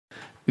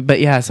but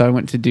yeah, so I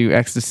went to do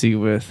ecstasy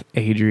with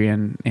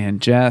Adrian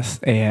and Jess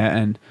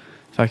and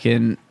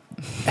fucking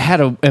had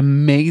an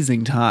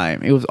amazing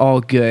time. It was all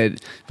good.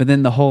 But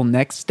then the whole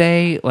next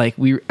day, like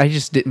I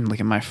just didn't look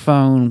at my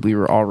phone. We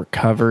were all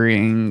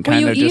recovering.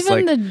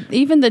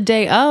 Even the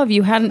day of,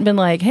 you hadn't been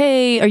like,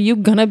 hey, are you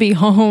gonna be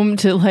home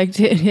to like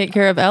take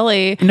care of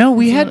Ellie? No,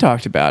 we had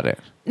talked about it.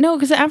 No,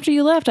 because after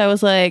you left, I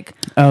was like,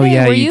 oh hey,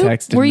 yeah, you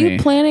texted me. Were you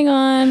planning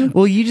on?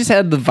 Well, you just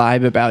had the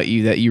vibe about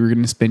you that you were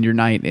going to spend your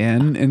night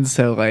in, and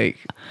so like.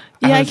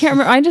 Yeah, I can't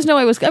remember. I just know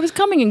I was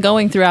coming and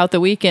going throughout the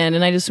weekend,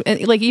 and I just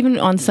like even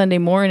on Sunday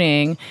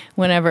morning,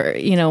 whenever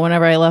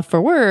I left for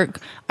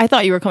work, I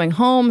thought you were coming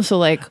home. So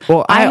like,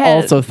 well, I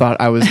also thought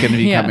I was going to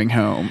be coming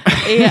home.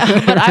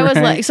 Yeah, but I was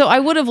like, so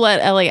I would have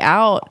let Ellie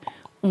out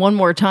one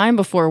more time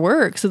before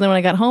work. So then when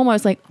I got home, I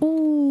was like,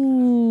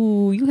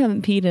 ooh, you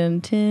haven't peed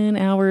in 10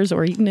 hours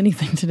or eaten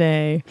anything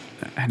today.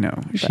 I know.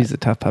 She's a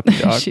tough puppy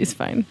dog. She's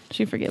fine.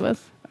 She forgave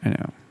us. I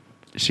know.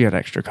 She had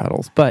extra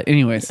cuddles. But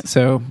anyways,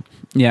 so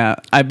yeah,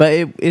 but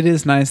it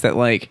is nice that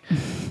like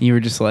you were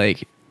just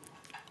like,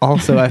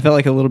 also I felt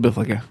like a little bit of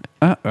like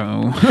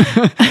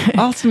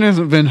Austin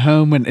hasn't been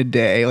home in a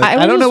day. Like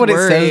I don't know what it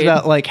says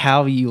about like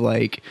how you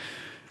like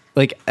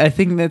I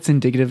think that's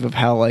indicative of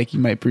how like you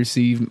might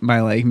perceive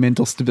my like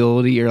mental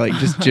stability or like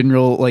just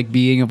general like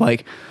being of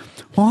like,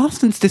 well, I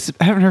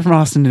haven't heard from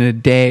Austin in a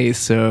day,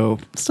 so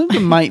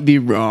something might be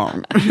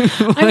wrong.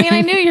 I mean, I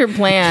knew your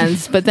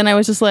plans, but then I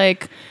was just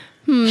like,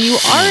 you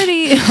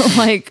already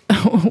like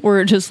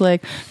were just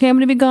like, okay, I'm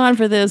going to be gone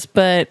for this,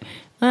 but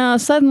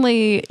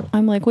suddenly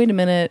I'm like, wait a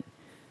minute.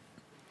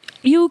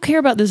 You care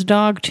about this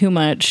dog too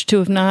much to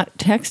have not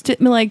texted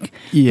me, like.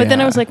 Yeah. But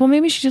then I was like, well,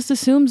 maybe she just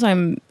assumes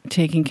I'm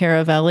taking care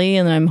of Ellie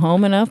and I'm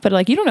home enough. But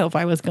like, you don't know if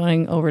I was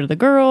going over to the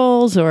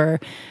girls or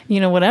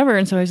whatever.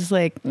 And so I was just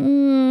like,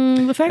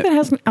 the fact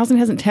that Austin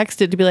hasn't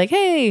texted to be like,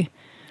 hey,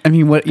 I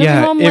mean, what?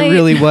 Yeah, it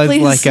really was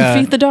please like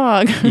feed the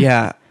dog.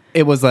 Yeah,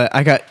 it was.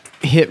 I got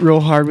hit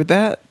real hard with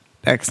that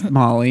ex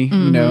Molly,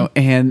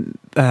 and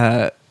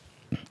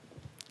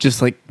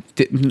just like.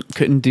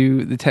 Couldn't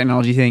do the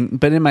technology thing,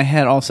 but in my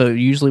head also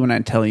usually when I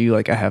tell you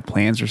like I have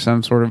plans for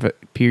some sort of a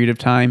period of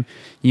time,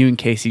 you and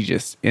Casey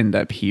just end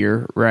up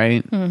here,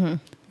 right?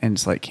 And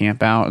just like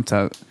camp out. And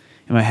so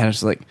in my head I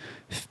was like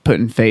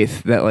putting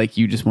faith that like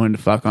you just wanted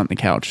to fuck on the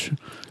couch,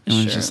 and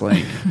I was just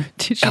like,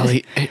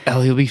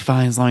 Ellie will be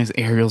fine as long as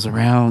Ariel's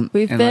around.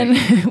 We've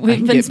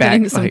been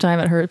spending some time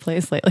at her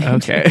place lately.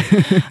 Okay.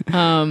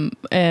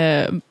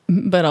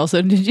 But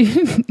also,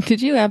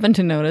 did you happen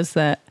to notice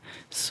that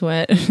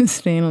Sweat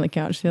staying on the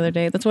couch the other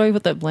day? That's why we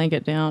put that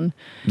blanket down.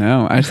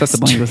 No, I just thought the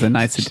blanket was a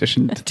nice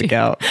addition to the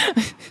couch.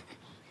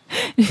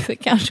 The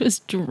couch was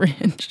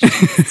drenched in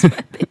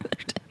sweat the other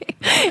day.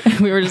 And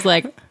we were just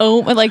like, oh,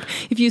 like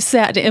if you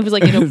sat down, it was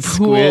like in a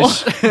pool.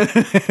 So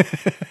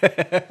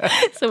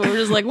we were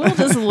just like, we'll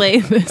just lay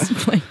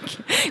this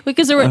blanket.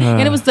 Because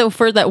and it was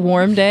for that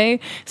warm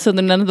day, so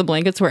then none of the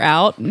blankets were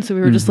out. And so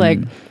we were just like,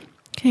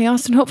 okay,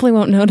 Austin hopefully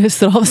won't notice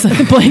that all of a sudden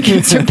the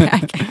blankets are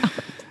back out.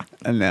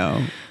 I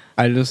know.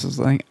 I just was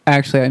like,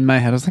 actually in my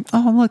head I was like,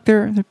 oh look,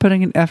 they're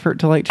putting an effort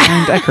to like try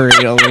and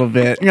decorate a little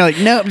bit. And you're like,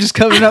 nope, just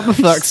covering up the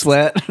fuck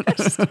Sweat.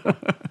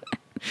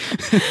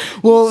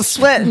 Well,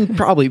 Sweat and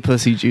probably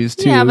pussy juice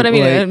too. Yeah, but I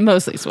mean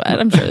mostly Sweat.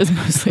 I'm sure it's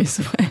mostly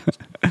Sweat.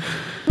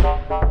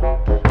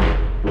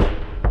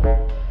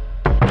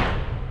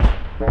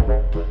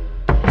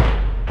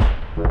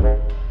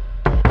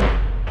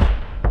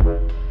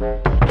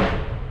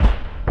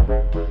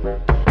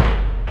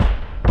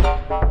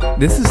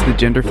 This is the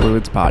Gender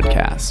Fluids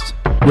Podcast.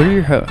 We're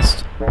your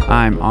hosts.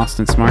 I'm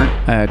Austin Smart,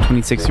 a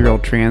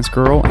 26-year-old trans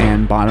girl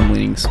and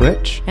bottom-leaning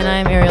switch. And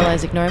I'm Ariel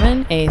Isaac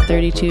Norman, a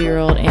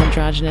 32-year-old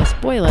androgynous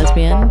boy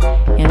lesbian.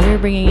 And we're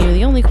bringing you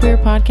the only queer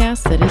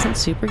podcast that isn't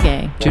super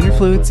gay. Gender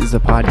Fluids is a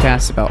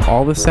podcast about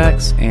all the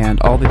sex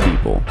and all the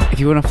people. If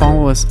you want to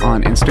follow us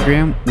on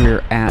Instagram,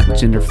 we're at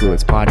Gender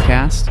Fluids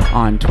Podcast.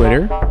 On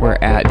Twitter, we're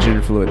at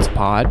Gender Fluids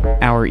Pod.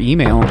 Our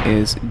email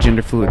is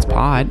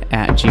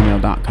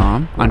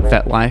genderfluidspod@gmail.com. On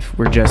FetLife,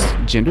 we're just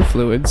Gender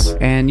Fluids.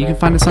 And you can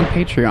find us on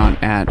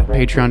Patreon at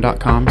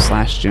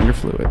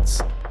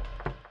patreon.com/genderfluids.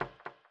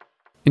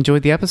 Enjoy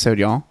the episode,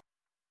 y'all.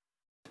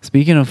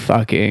 Speaking of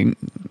fucking,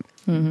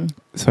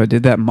 so I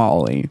did that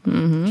Molly,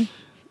 and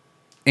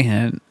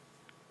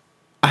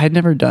I had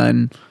never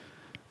done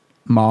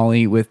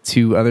Molly with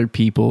two other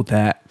people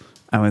that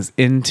I was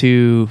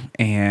into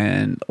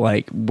and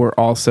like were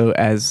also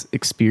as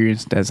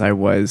experienced as I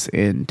was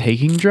in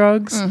taking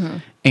drugs,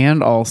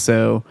 and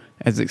also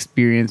as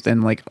experienced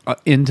and like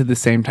into the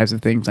same types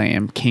of things I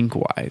am kink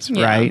wise,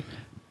 right?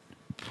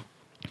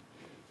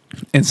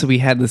 And so we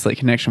had this like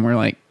connection where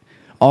like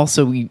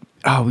also we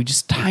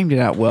just timed it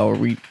out well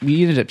where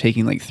we ended up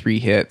taking like 3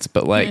 hits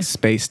but like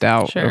spaced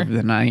out over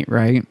the night,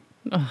 right?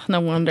 Oh, no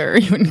wonder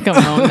you wouldn't come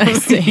home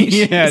next stage.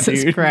 Yeah,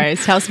 Jesus dude.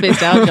 Christ. How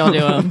spaced out y'all do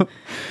them?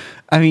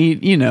 I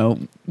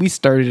mean, we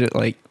started at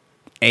like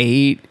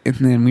 8 and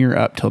then we were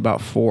up till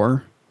about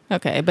 4.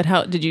 Okay, but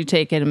how did you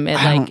take it?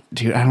 I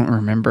don't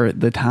remember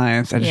the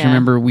times. I just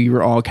remember we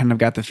were all kind of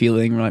got the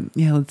feeling. We're like,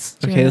 yeah, let's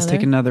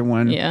take another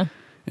one. Yeah.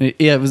 And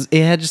it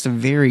had just a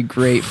very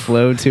great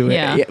flow to it.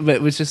 Yeah. But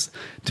it was just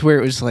to where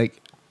it was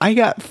like, I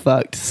got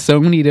fucked so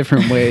many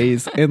different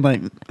ways. And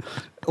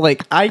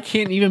like I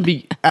can't even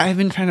be, I've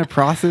been trying to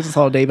process this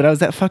all day, but I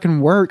was at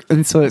fucking work.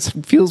 And so it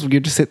feels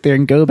weird to sit there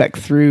and go back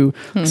through,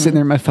 sitting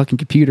there in my fucking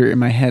computer in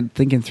my head,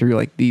 thinking through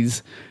like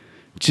these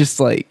just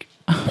like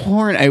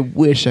porn I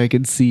wish I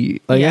could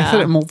see. Like I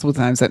said it multiple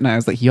times that night. I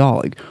was like, y'all,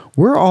 like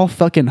we're all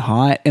fucking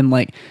hot. And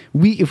like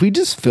if we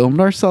just filmed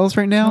ourselves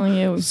right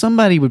now,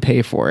 somebody would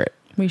pay for it.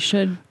 We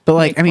should. But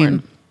like, I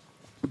mean,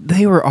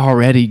 they were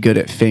already good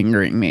at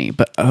fingering me,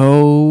 but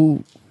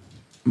oh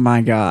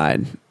my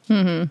God.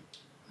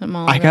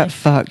 I got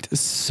fucked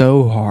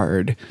so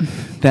hard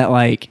that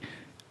like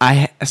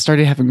I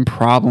started having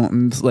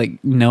problems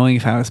like knowing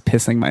if I was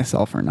pissing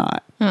myself or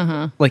not.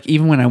 Like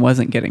even when I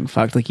wasn't getting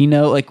fucked, like, you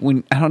know, like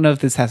when, I don't know if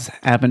this has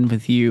happened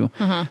with you,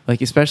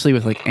 like especially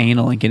with like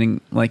anal and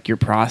getting like your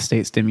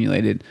prostate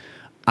stimulated,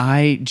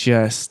 I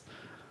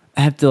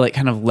have to like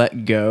kind of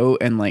let go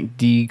and like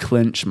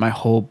declench my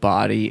whole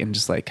body and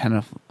just like kind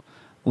of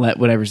let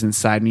whatever's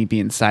inside me be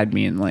inside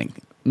me and like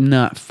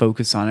not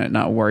focus on it,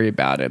 not worry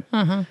about it.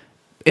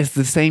 It's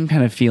the same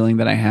kind of feeling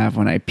that I have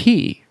when I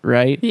pee,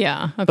 right?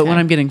 Yeah. Okay. But when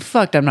I'm getting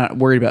fucked, I'm not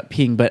worried about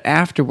peeing. But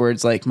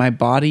afterwards, like my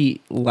body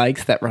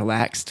likes that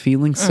relaxed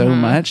feeling so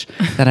much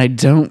that I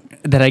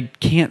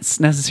can't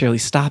necessarily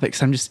stop it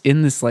because I'm just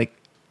in this like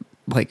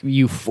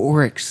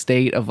euphoric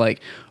state of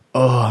like,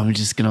 oh, I'm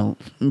just gonna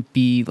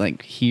be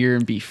like here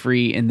and be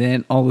free. And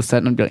then all of a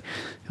sudden I'm like,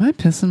 am I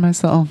pissing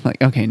myself?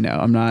 Like, okay, no,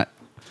 I'm not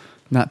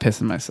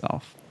pissing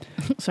myself.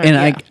 Sorry, and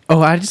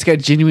I just got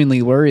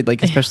genuinely worried,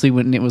 like especially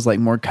when it was like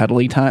more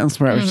cuddly times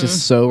where I was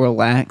just so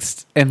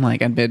relaxed and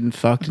like I'd been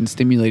fucked and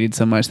stimulated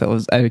so much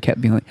that I kept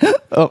being like,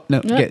 oh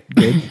no, good,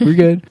 we're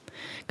good.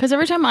 Because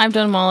every time I've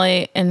done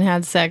Molly and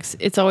had sex,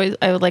 it's always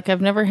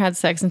I've never had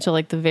sex until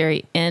like the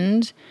very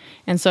end,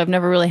 and so I've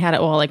never really had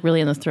it while like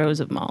really in the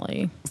throes of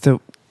Molly. So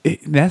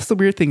that's the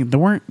weird thing. There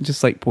weren't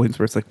just like points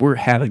where it's like we're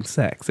having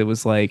sex. It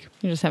was like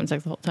you're just having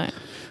sex the whole time.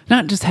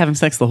 Not just having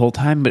sex the whole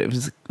time, but it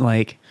was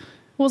like.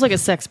 Well, it was like a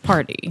sex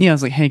party. Yeah, I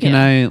was like, hey, can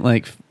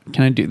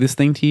I do this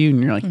thing to you?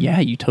 And you're like,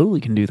 yeah, you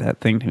totally can do that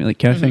thing to me. Like,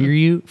 can I finger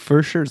you?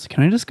 For sure. So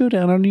can I just go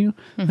down on you?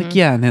 Like,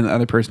 yeah. And then the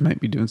other person might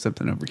be doing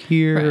something over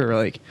here, or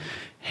like,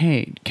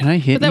 hey, can I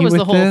hit you? But that was with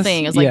the whole this?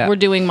 thing. It's like we're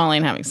doing Molly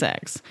and having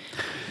sex.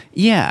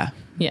 Yeah.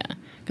 Yeah.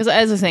 Because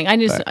as I was saying,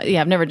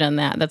 I've never done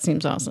that. That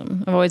seems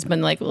awesome. I've always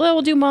been like, well,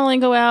 we'll do Molly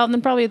and go out, and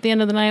then probably at the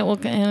end of the night, we'll,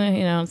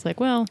 it's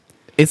like, well,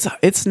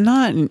 it's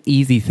not an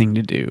easy thing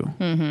to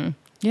do.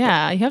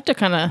 Yeah, you have to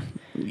kind of.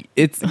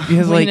 It's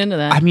because like into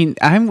that. I mean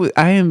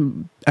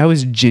I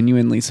was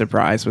genuinely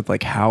surprised with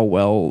like how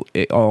well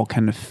it all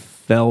kind of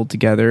fell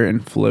together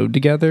and flowed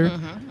together.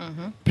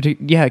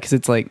 Yeah, because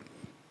it's like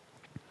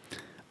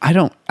I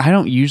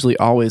don't usually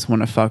always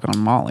want to fuck on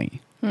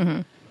Molly.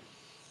 And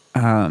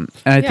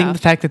I think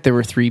the fact that there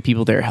were 3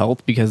 people there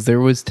helped because there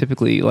was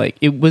typically like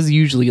it was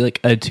usually like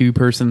a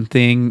 2-person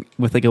thing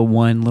with like a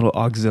one little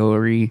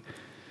auxiliary.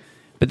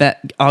 But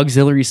that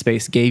auxiliary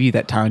space gave you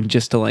that time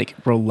just to like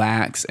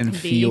relax and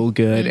feel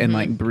good and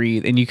like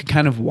breathe. And you could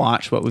kind of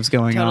watch what was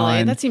going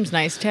on. That seems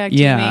nice. Tag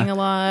teaming a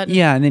lot.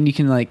 Yeah. And then you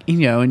can like,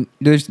 and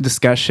there's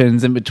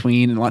discussions in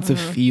between and lots of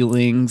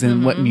feelings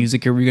and what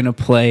music are we going to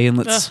play and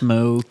let's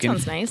smoke.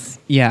 Sounds nice.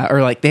 Yeah.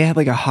 Or like they had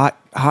like a hot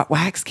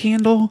wax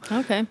candle.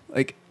 Okay.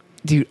 Like,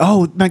 dude,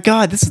 oh my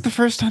God, this is the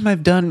first time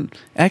I've done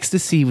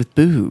ecstasy with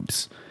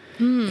boobs.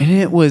 And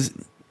it was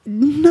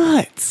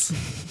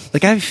nuts.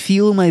 Like I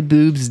feel my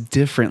boobs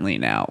differently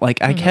now. Like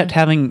I kept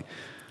having,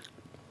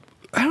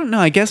 I don't know,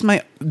 I guess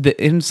the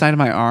inside of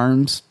my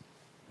arms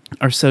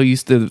are so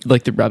used to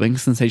like the rubbing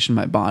sensation of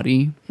my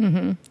body.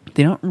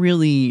 They don't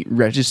really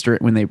register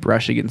it when they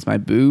brush against my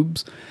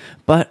boobs.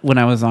 But when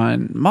I was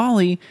on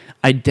Molly,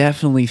 I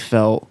definitely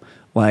felt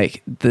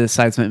like the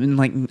sides of it, and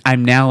like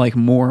I'm now like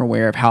more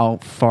aware of how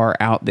far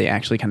out they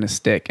actually kind of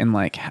stick and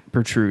like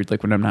protrude,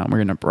 like when I'm not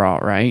wearing a bra,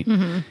 right?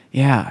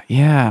 Yeah.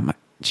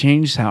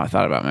 Changed how I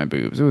thought about my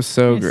boobs. It was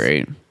so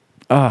great.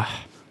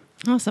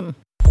 Awesome.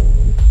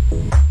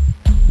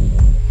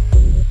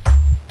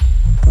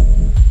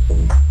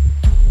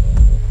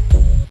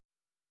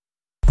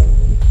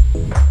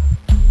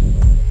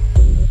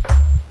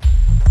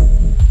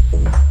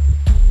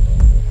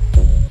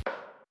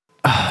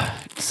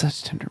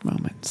 Such tender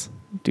moments,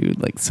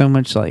 dude. Like so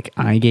much like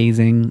eye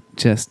gazing.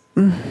 Just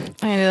I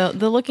know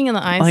the looking in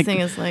the eyes like, thing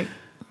is like.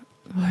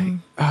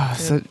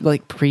 So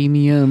like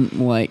premium,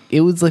 like it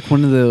was like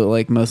one of the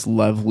like most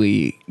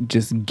lovely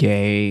just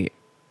gay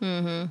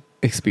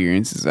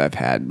experiences I've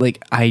had.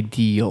 Like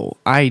ideal.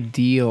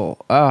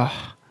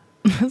 That's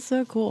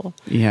so cool.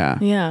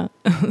 Yeah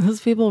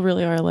Those people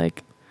really are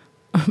like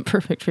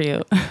perfect for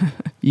you.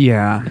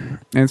 Yeah,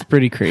 it's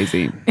pretty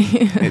crazy.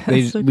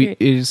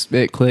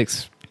 It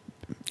clicks.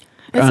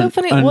 It's so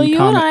funny. Well, you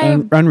and I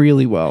run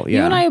really well. Yeah,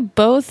 you and I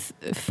both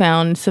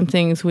found some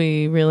things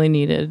we really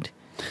needed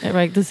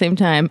at the same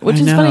time, which I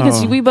is funny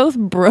because know. we both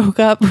broke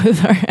up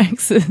with our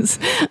exes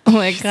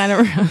like kind of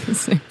around the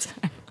same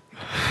time.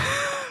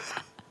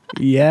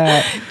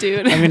 Yeah.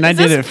 Dude, I mean, I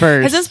did it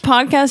first. Has this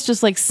podcast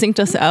just like synced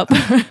us up?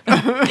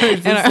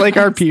 It's like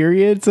our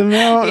period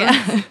somehow.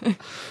 Yeah.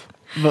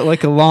 But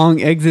like a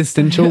long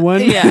existential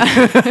one.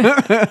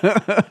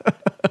 Yeah.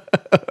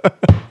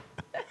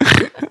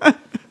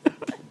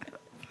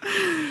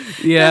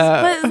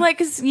 Yeah. But like,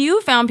 'cause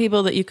you found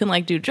people that you can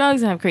like do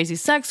drugs and have crazy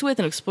sex with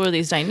and explore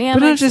these dynamics.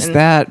 But not just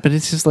that, but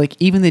it's just like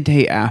even the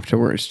day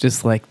afterwards,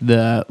 just like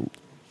we're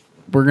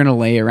gonna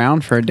lay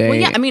around for a day. Well,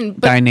 yeah, I mean,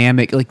 but-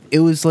 dynamic. Like it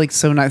was like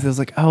so nice. It was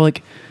like, oh,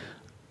 like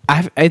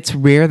it's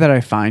rare that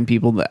I find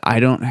people that I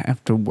don't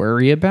have to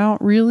worry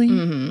about really.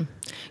 Mm-hmm.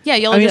 Yeah,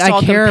 y'all I mean, just all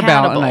I care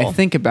compatible. about and I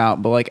think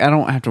about, but like I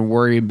don't have to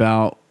worry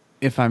about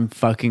if I'm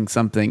fucking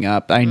something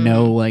up. I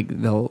know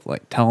like they'll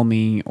like tell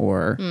me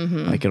or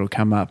like it'll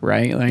come up,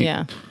 right? Like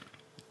Yeah.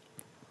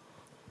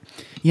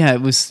 Yeah,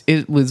 it was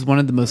one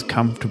of the most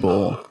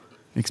comfortable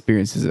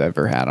experiences I've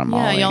ever had on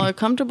Molly. Yeah, y'all are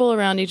comfortable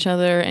around each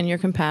other and you're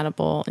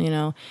compatible,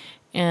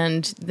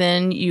 and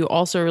then you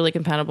also are really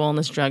compatible in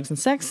this drugs and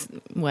sex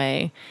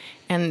way.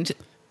 And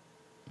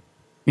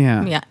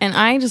yeah. and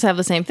I just have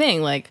the same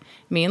thing. Like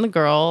me and the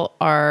girl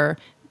are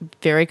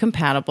very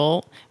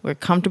compatible. We're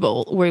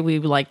comfortable where we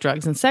like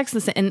drugs and sex,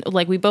 and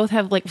like we both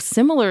have like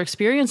similar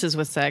experiences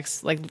with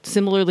sex, like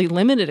similarly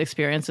limited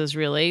experiences.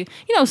 Really,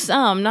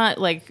 some not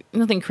like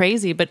nothing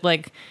crazy, but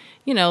like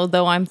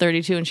though I'm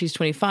 32 and she's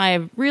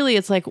 25, really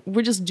it's like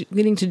we're just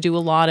getting to do a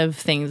lot of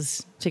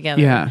things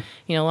together. Yeah,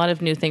 a lot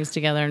of new things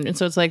together, and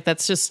so it's like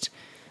that's just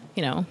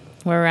where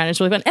we're at. It's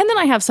really fun. And then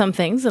I have some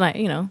things that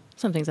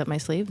some things up my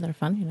sleeve that are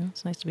fun.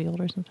 It's nice to be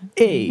older sometimes.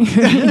 Hey.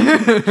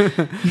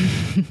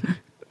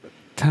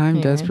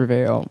 Time does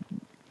prevail.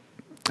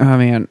 Oh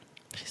man,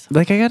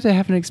 like I got to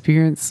have an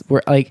experience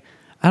where like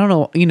I don't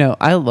know,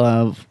 I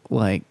love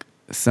like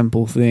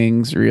simple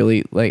things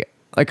really, like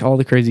all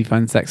the crazy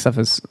fun sex stuff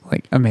is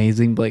like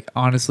amazing, but like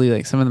honestly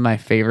like some of my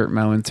favorite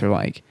moments are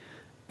like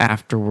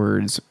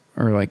afterwards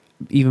or like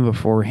even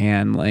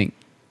beforehand, like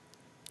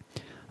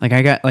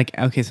I got like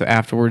okay, so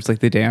afterwards, like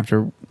the day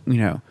after,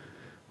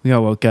 we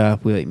all woke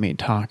up, we like made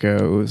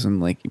tacos and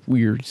like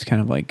we were just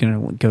kind of like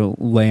gonna go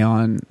lay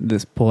on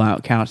this pull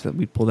out couch that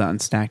we pulled out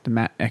and stacked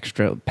a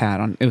extra pad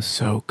on. It was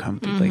so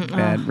comfy, like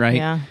bed, right?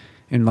 Yeah.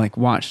 And like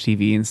watch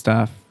TV and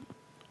stuff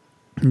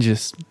and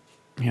just,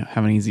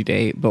 have an easy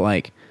date. But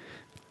like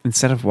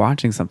instead of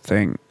watching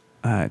something,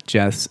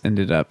 Jess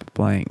ended up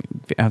playing.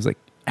 I was like,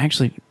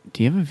 actually,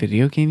 do you have a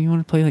video game you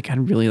want to play? Like,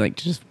 I'd really like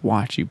to just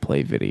watch you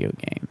play video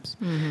games.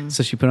 Mm-hmm.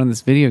 So she put on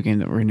this video game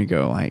that we're going to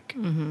go like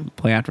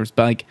play afterwards.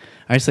 But like,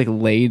 I just like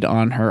laid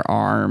on her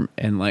arm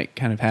and like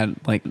kind of had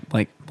like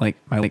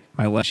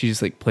my left. She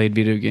just like played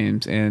video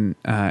games and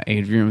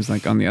Adrian was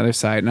like on the other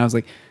side. And I was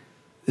like,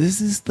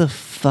 this is the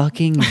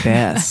fucking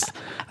best.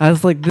 I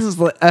was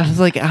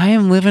like, I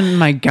am living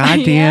my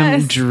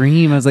goddamn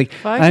dream. I was like,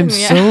 I'm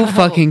so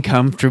fucking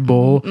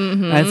comfortable.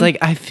 Mm-hmm. I was like,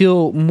 I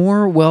feel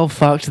more well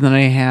fucked than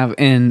I have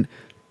in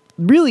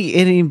really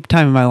any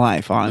time in my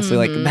life, honestly.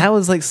 Like that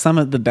was like some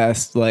of the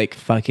best like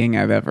fucking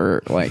I've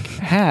ever like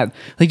had.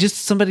 Like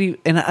just somebody,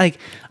 and I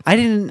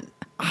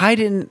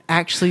didn't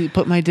actually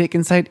put my dick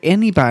inside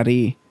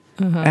anybody.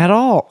 At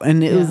all,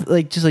 and it was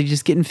like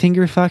just getting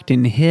finger fucked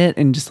and hit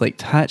and just like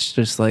touched,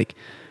 just like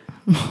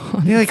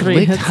they like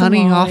licked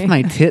honey off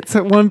my tits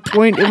at one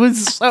point. It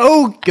was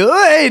so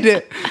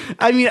good.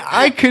 I mean,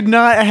 I could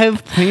not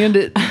have planned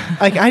it.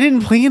 Like I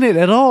didn't plan it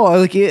at all.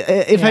 Like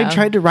if I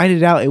tried to write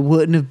it out, it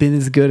wouldn't have been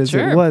as good as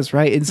it was,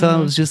 right? And so I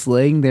was just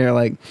laying there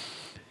like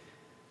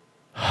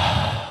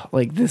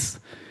this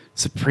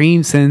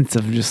supreme sense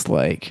of just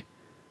like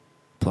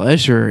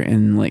pleasure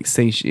and like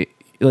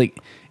like.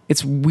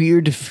 It's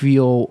weird to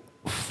feel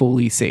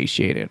fully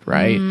satiated,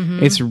 right?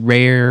 Mm-hmm. It's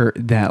rare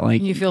that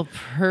like you feel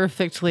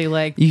perfectly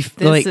like this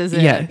like, is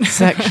it. Yeah,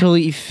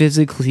 sexually,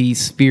 physically,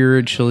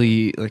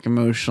 spiritually, like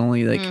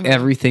emotionally, like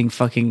everything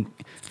fucking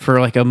for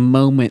like a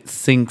moment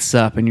syncs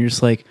up, and you're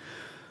just like,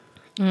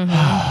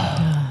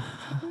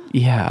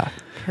 yeah,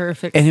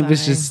 perfect. And it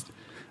was just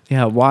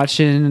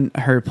watching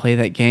her play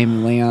that game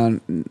and lay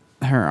on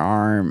her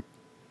arm.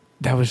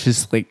 That was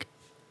just like.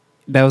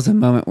 That was a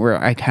moment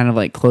where I kind of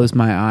like closed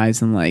my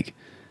eyes and like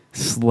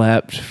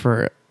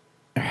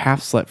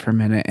half slept for a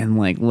minute and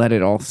like let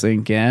it all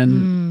sink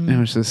in. It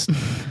was just, it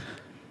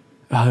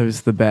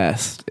was the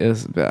best. It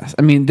was the best.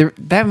 I mean,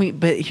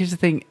 but here's the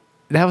thing,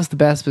 that was the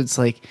best, but it's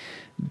like,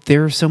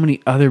 there are so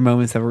many other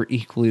moments that were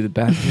equally the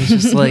best. It's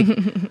just like,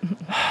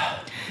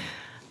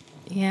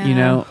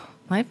 yeah,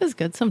 life is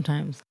good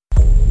sometimes.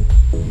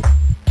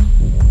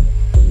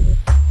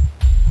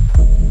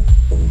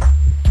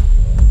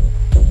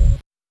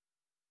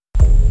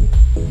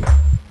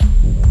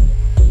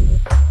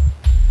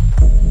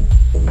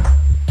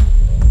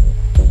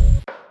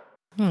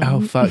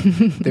 Oh fuck!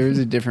 There was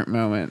a different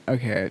moment.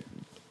 Okay,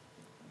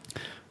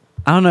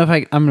 I don't know if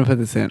I'm gonna put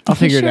this in. I'll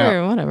figure it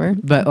out. Whatever.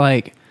 But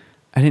like,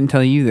 I didn't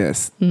tell you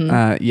this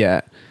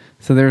yet.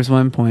 So there was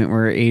one point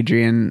where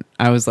Adrian,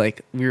 I was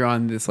like, we were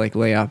on this like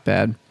layout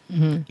bed,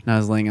 and I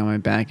was laying on my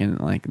back, and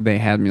like they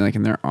had me like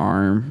in their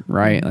arm,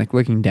 right, like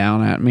looking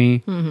down at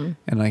me, and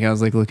like I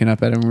was like looking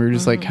up at him. We were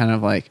just like kind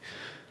of like,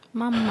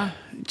 Mama,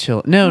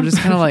 chill. No, just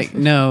kind of like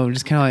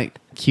just kind of like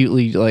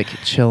cutely like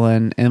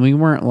chilling, and we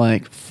weren't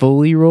like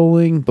fully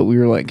rolling, but we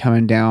were like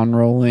coming down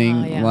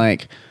rolling,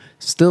 like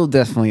still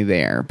definitely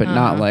there, but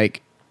not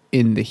like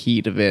in the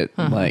heat of it,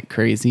 like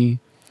crazy.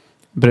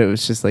 But it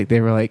was just like they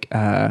were like,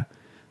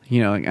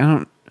 like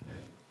I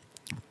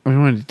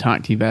wanted to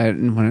talk to you about it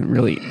and want to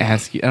really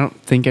ask you. I don't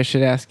think I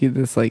should ask you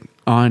this like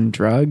on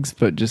drugs,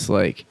 but just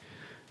like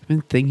I've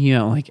been thinking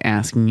about like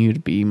asking you to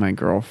be my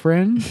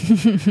girlfriend.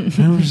 And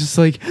I was just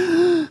like,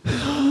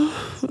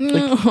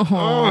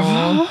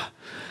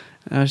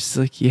 I was just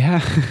like,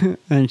 yeah.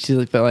 And she's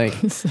like, but like,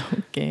 so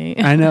gay.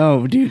 I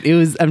know, dude.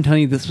 I'm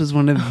telling you, this was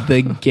one of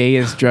the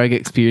gayest drug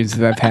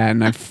experiences I've had,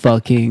 and I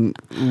fucking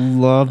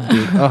loved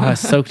it. Oh, I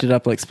soaked it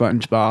up like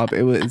SpongeBob.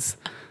 It was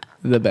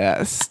the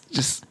best.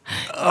 Just,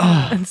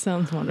 It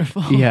sounds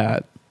wonderful. yeah.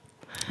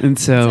 And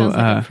so, sounds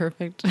like a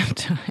perfect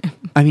time.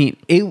 I mean,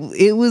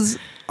 it was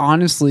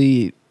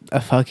honestly a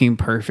fucking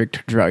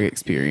perfect drug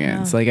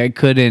experience. Yeah. Like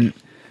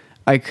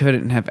I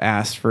couldn't have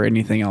asked for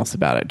anything else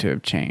about it to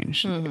have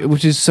changed,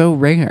 which is so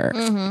rare.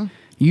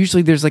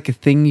 Usually there's like a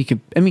thing you could,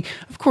 I mean,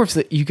 of course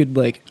that you could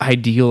like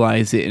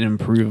idealize it and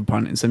improve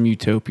upon it in some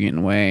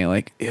utopian way.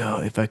 Like,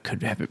 if I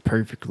could have it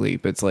perfectly,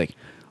 but it's like,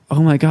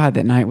 oh my God,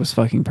 that night was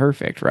fucking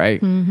perfect.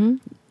 Right.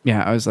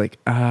 Yeah. I was like,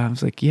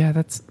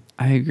 yeah,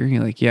 I agree.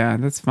 Like, yeah,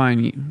 that's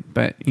fine.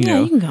 But you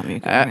know, you can call me a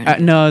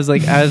girlfriend. no, I was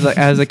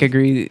like,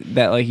 agree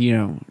that like,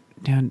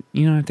 Dan,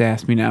 you don't have to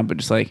ask me now, but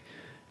just like,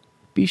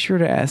 be sure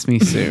to ask me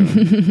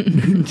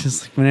soon.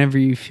 Just like, whenever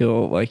you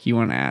feel like you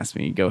want to ask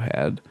me, go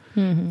ahead.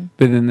 But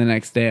then the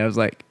next day I was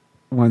like,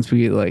 once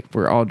we like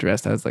we're all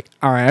dressed, I was like,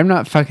 all right, I'm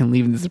not fucking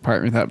leaving this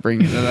apartment without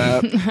bringing it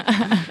up.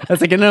 I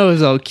was like, I know it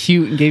was all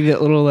cute and gave you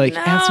that little like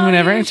ask me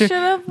whenever answer.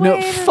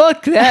 No,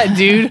 fuck that,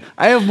 dude.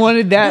 I have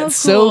wanted that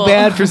so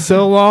bad for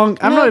so long.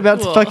 I'm not about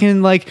to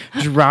fucking like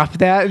drop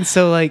that. And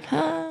so like,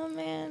 Oh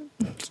man.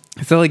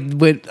 so like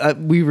when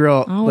we were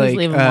all Always like,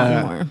 leave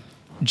them more.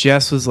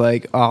 Jess was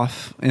like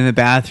off in the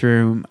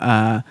bathroom.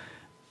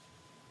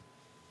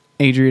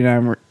 Adrian and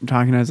I were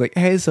talking. I was like,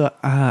 "Hey, so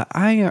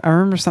I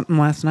remember something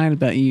last night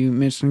about you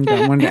mentioning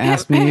that wanted to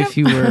ask me if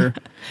you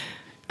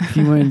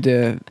wanted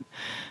to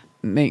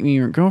make me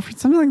your girlfriend,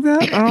 something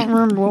like that. I don't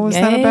remember what was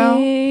that about."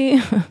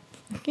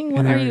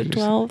 What are you,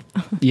 12?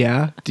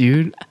 Yeah,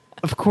 dude.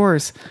 Of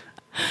course.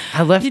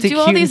 I left You it do cute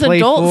all these and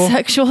playful. adult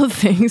sexual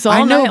things all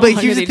I know, night but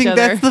long here's with the each thing.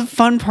 other. That's the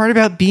fun part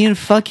about being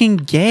fucking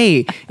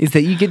gay is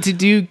that you get to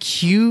do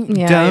cute,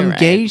 Yeah, dumb, you're right.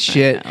 gay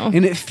shit,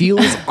 and it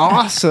feels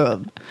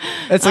awesome.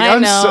 It's like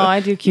I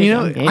do cute,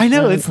 dumb, gay I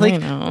know. shit. It's like I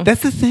know.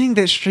 that's the thing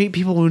that straight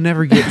people will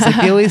never get. It's like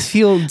they always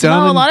feel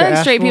dumb. No, a lot and of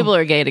straight bashful. people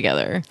are gay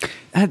together.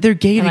 They're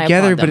gay And I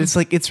together, applaud but them. it's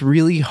like it's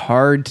really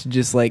hard to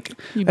just like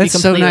You'd be that's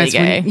so completely nice.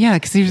 gay. Yeah,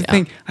 because here's the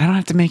thing: I don't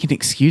have to make an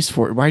excuse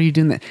for it. Why are you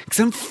doing that? Because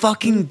I'm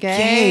fucking gay.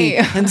 gay.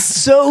 I'm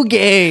so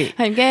gay.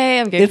 I'm gay.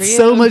 I'm gay for It's you.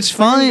 so much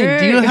fun. Great.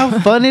 Do you know how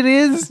fun it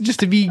is just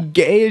to be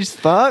gay as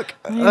fuck?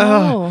 I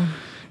know.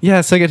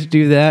 Yeah, so I got to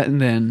do that,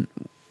 and then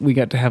we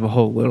got to have a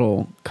whole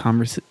little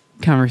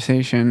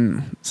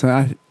conversation. So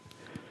I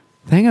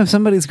think I'm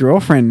somebody's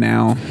girlfriend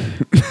now.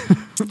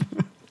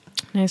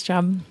 Nice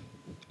job.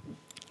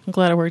 I'm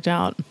glad it worked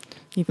out,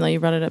 even though you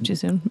brought it up too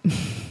soon.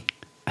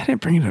 I didn't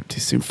bring it up too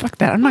soon. Fuck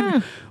that. I'm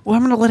not. Well,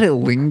 I'm gonna let it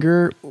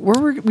linger.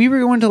 We were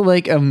going to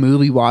like a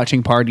movie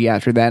watching party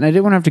after that, and I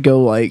didn't want to have to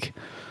go like.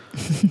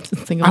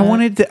 Think I about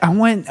wanted to. I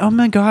went. Oh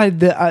my god!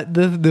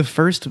 The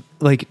first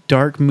like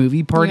dark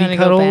movie party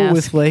cuddle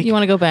with like. You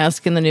want to go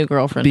bask in the new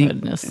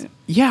girlfriendhoodness.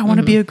 Yeah, I want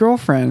to be a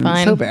girlfriend.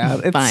 Fine. So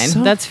bad. It's Fine.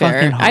 so That's fair.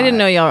 fucking hot. I didn't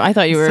know y'all. I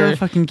thought you It's were. so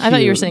fucking I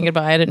thought you were cute. saying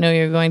goodbye. I didn't know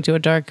you were going to a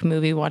dark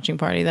movie watching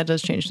party. That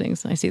does change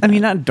things. I see that. I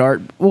mean, not dark.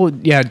 Well,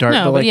 yeah, dark. No,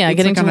 but but like, yeah, it's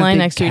getting like to on a lie big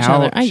next to each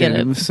other. I couch, get and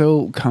it. It was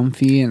so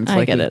comfy, and it's I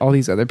like get it. all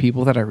these other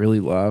people that I really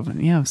love,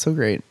 and yeah, it was so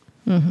great.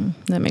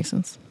 That makes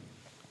sense.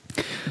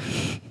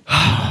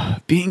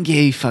 Being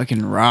gay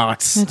fucking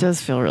rocks. It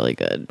does feel really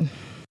good.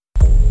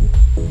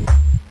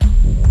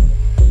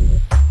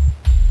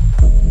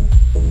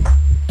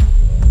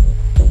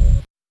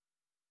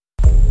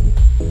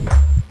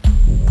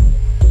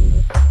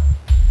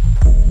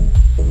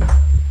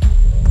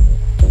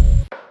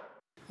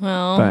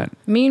 Well, But-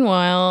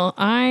 meanwhile,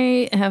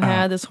 I have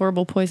had this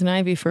horrible poison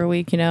ivy for a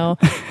week,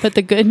 But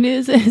the good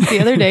news is the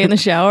other day in the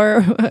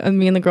shower,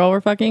 me and the girl were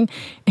fucking.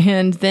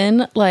 And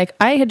then, like,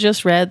 I had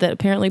just read that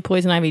apparently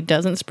poison ivy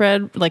doesn't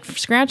spread. Like,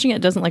 scratching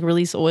it doesn't, like,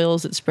 release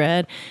oils that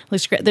spread.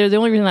 Like, the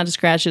only reason not to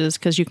scratch it is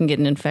because you can get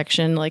an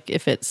infection, like,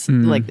 if it's,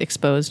 like,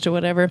 exposed to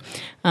whatever.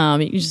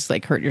 You just,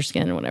 like, hurt your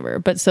skin or whatever.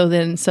 But so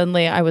then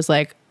suddenly I was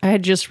like, I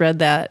had just read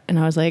that, and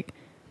I was like,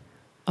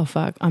 oh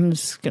fuck, I'm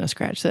just gonna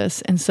scratch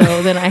this. And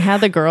so then I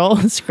had the girl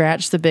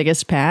scratch the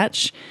biggest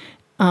patch.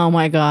 Oh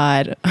my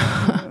god.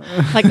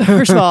 Like,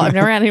 first of all, I've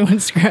never had anyone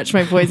scratch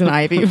my poison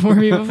ivy for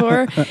me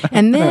before.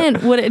 And then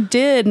what it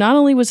did, not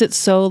only was it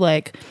so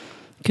like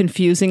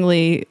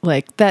confusingly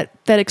like that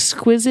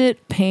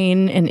exquisite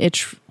pain and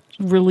itch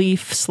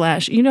relief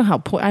 / you know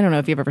how I don't know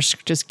if you've ever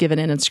just given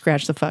in and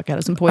scratched the fuck out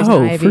of some poison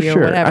ivy for sure.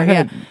 or whatever. I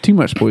had too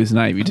much poison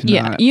ivy to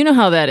not. You know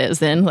how that is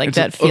then, like it's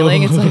that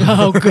feeling. It's like,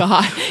 oh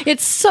god,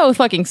 it's so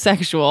fucking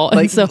sexual. Like,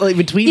 and so like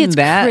between it's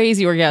that,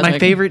 crazy orgasmic. My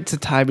favorite to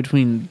tie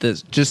between the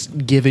just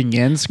giving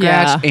in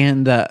scratch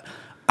and the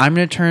I'm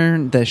going to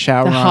turn the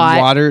shower on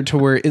water to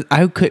where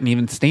I couldn't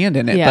even stand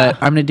in it, but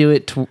I'm going to do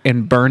it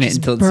and burn it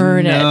until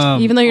burn it's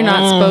numb. it, even though you're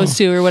not supposed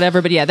to or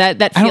whatever. But yeah,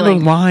 that feeling, I don't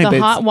know why, the but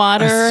hot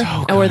water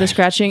so or the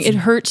scratching, it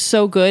hurts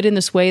so good in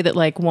this way that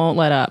like won't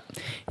let up.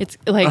 It's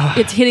like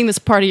it's hitting this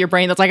part of your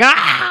brain that's like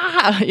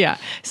yeah.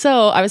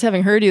 So I was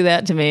having her do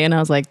that to me, and I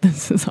was like,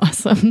 this is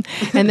awesome.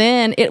 And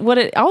then what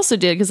it also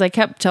did, because I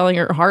kept telling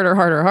her harder,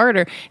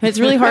 and it's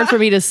really hard for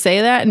me to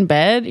say that in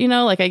bed. You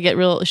know, like I get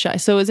real shy.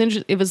 So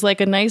it was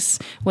like a nice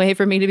way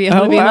for me to be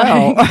able to be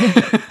like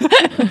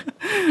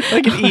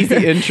like an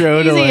easy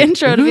intro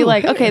to be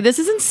like, okay, this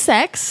isn't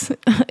sex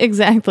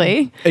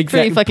exactly.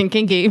 Pretty fucking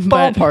kinky,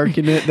 but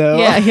ballparking it though.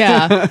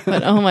 yeah.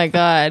 But oh my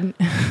god,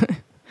 I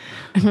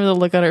remember the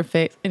look on her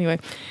face. Anyway,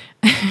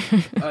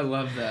 I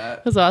love that.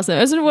 It was awesome.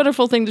 It was a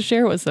wonderful thing to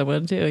share with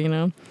someone too, you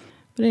know.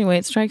 But anyway,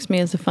 it strikes me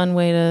as a fun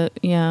way to,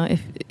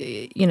 if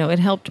you know, it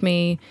helped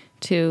me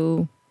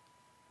to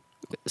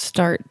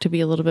start to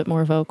be a little bit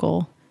more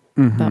vocal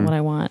about what I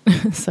want.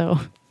 So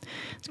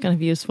it's kind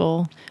of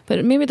useful.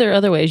 But maybe there are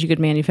other ways you could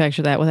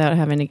manufacture that without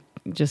having to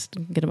just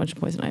get a bunch of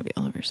poison ivy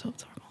all over yourself.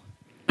 It's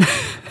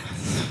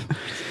horrible.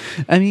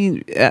 I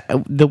mean,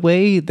 the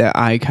way that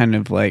I kind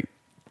of like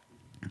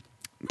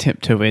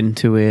tiptoe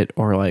into it,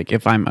 or like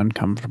if I'm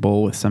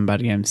uncomfortable with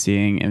somebody I'm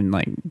seeing and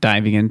like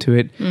diving into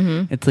it,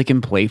 it's like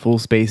in playful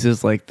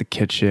spaces like the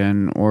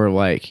kitchen, or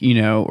like, you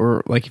know,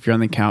 or like if you're on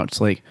the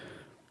couch, like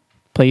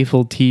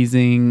playful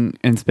teasing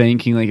and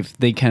spanking. Like if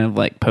they kind of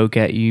like poke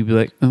at you, be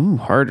like, ooh,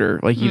 harder.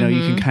 Like, you know,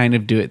 you can kind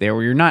of do it there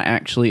where you're not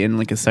actually in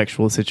like a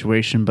sexual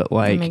situation, but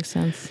like that makes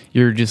sense.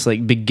 You're just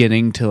like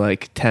beginning to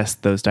like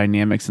test those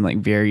dynamics in like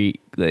very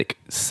like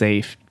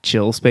safe,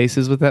 chill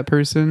spaces with that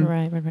person.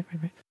 Right.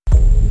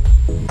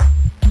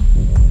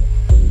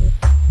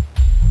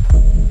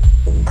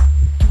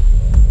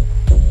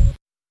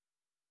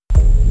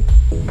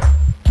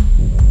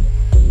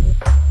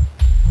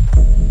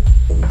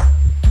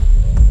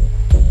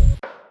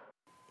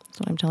 That's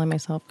what I'm telling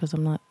myself, because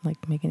I'm not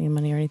like making any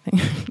money or anything.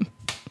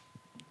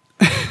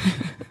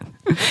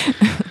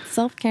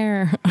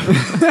 Self-care.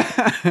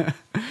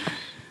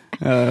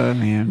 Oh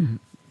man,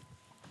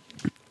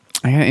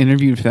 I got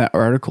interviewed for that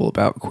article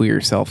about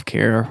queer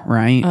self-care,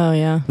 right? Oh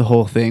yeah, the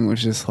whole thing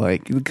was just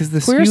like, because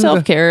the queer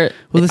self-care.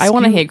 I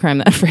want to hate crime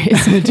that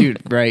phrase,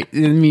 dude. Right? I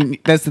mean,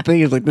 that's the thing,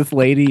 is like this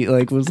lady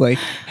like was like,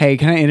 "Hey,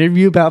 can I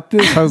interview about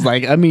this?" I was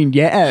like, "I mean,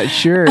 yeah,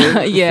 sure,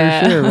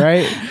 yeah, for sure,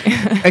 right?"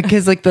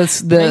 Because like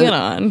Bring it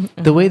on.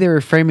 The way they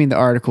were framing the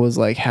article was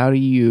like, how do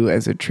you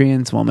as a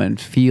trans woman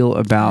feel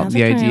about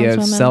the idea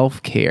of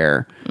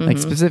self-care, like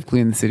specifically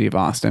in the city of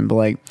Austin, but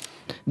like.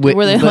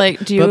 Were they like,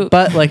 do you?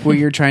 But like where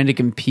you're trying to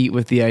compete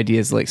with the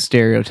ideas like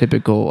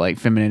stereotypical like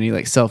femininity,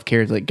 like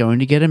self-care is like going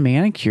to get a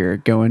manicure,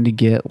 going to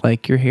get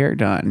like your hair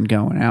done,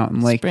 going out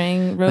and like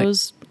spraying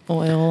rose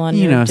oil on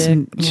you your know dick,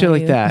 some shit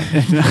like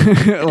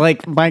that.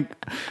 like my.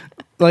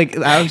 Like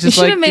I was just you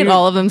should like, have made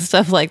all of them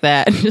stuff like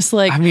that. Just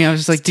like, I mean, I was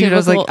just like, dude, typical.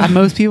 I was like,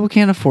 most people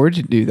can't afford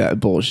to do that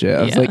bullshit.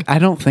 I was like, I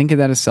don't think of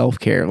that as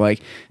self-care.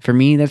 Like for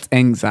me, that's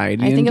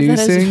anxiety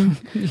inducing.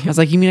 I was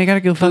like, you mean I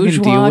gotta go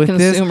fucking deal with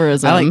this?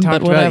 I like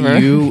talked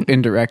about you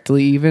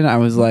indirectly. Even I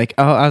was like,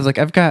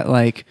 I've got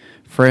like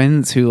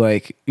friends who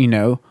like, you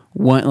know,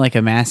 want like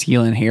a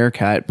masculine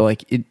haircut, but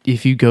like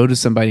if you go to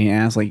somebody and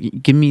ask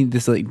like, give me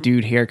this like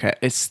dude haircut,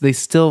 they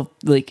still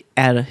like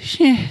add a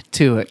shit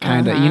to it,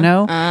 kind of, you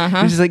know.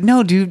 It's just like,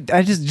 no, dude,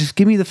 I just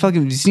give me the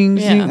fucking zing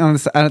zing on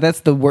the,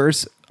 that's the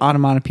worst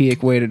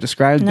onomatopoeic way to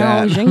describe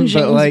that. Zing,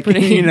 but like,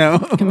 you know,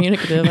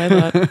 communicative, I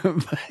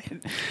thought.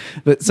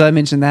 but so I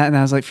mentioned that, and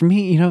I was like, for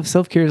me, you know,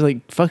 self-care is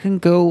like fucking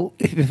go,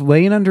 if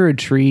laying under a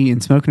tree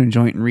and smoking a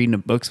joint and reading a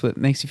book's what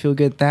makes you feel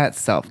good, that's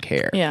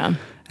self-care. Yeah.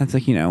 That's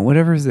like, you know,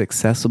 whatever is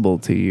accessible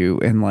to you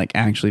and like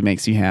actually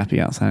makes you happy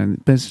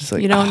outside. But it's just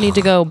like, you don't need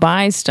to go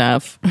buy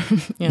stuff.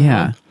 You know?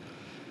 Yeah.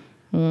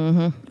 I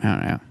don't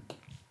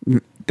know.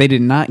 They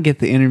did not get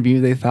the interview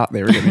they thought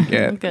they were going to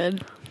get.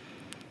 Good.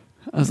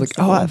 I was like,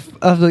 I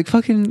was like,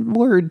 fucking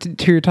word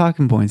to your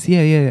talking points.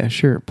 Yeah,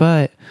 sure.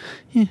 But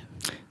yeah.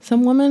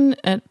 Some woman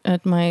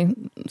at my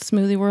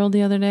Smoothie World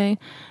the other day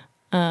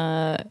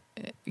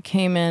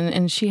came in,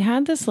 and she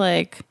had this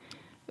like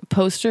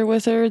poster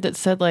with her that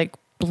said like,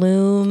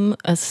 bloom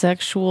a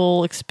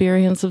sexual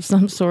experience of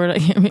some sort. I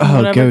mean,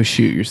 whatever. Go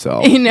shoot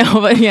yourself. You know,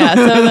 but yeah.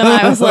 So then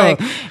I was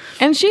like,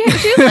 And she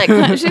was like,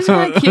 she's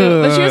kind of cute,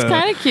 but she was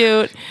kind of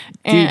cute.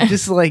 And, Dude,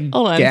 just like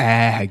hold on.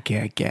 gag.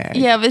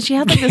 Yeah, but she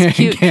had like this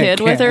cute kid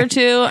with her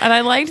too, and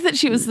I liked that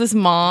she was this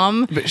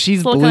mom. But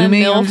she's still kinda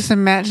blooming. MILF. I'm just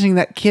imagining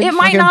that kid. It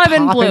might fucking not have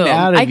been popping bloom.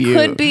 out of I you.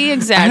 could be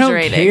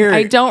exaggerating. care.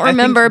 I don't think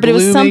remember, but it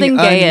was something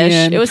blooming gayish.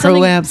 onion, It was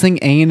something. prolapsing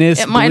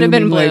anus. It might have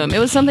been blooming, bloom. like, It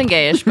was something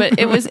gayish, but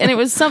it was, and it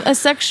was a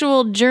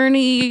sexual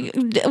journey,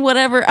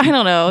 whatever. I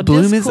don't know.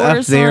 Bloom is up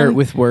discourse there on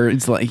with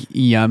words like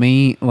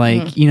yummy,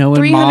 like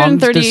when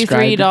moms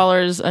describe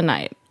 $333 a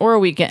night or a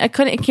weekend. I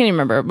can't even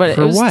remember, but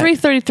For it was what?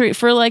 $333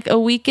 for like a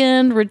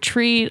weekend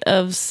retreat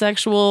of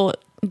sexual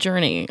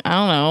journey. I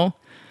don't know,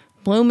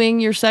 blooming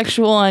your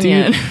sexual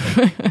onion.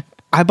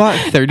 I bought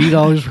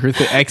 $30 worth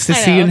of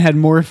ecstasy I know. and had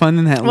more fun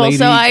than that lady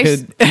So I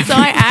could.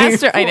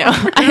 asked her. I know.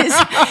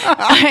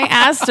 I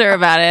asked her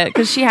about it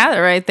because she had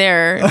it right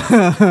there, in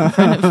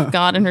front of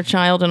God and her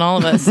child and all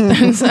of us.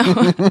 And so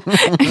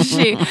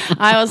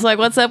I was like,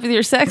 "What's up with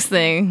your sex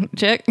thing,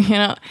 chick?"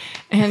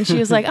 And she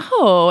was like,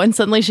 "Oh," and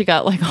suddenly she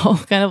got like all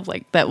kind of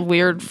like that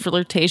weird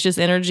flirtatious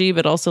energy,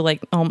 but also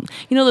like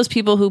those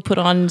people who put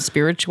on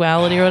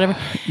spirituality or whatever.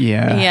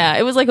 Yeah.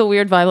 It was like a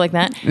weird vibe like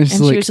that. And It's she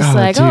like, was just oh,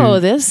 like, dude. "Oh,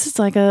 this is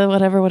like a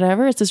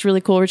whatever. It's this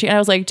really cool retreat." And I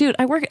was like, "Dude,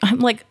 I'm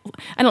like,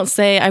 I don't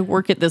say I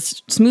work at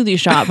this smoothie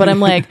shop, but I'm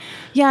like,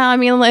 yeah, I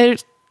mean,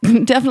 like,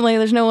 definitely,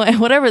 there's no way,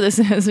 whatever this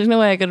is, there's no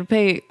way I could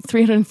pay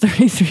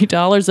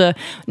 $333 a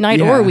night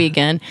Yeah. or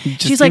weekend."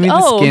 Just She's give like, me the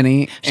 "Oh,"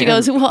 skinny she and-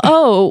 goes,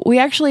 "Well, we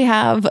actually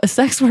have a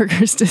sex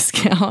workers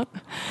discount."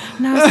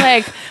 And I was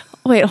like,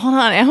 "Wait, hold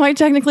on. Am I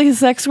technically a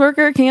sex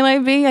worker? Can I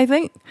be? I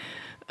think."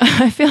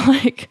 I feel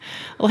like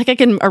I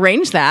can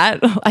arrange that.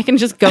 I can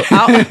just go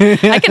out.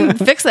 I can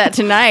fix that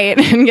tonight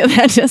and get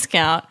that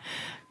discount.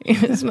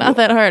 It's not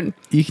that hard.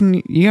 You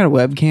got a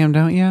webcam,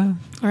 don't you?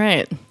 All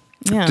right.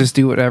 Yeah. Just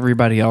do what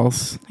everybody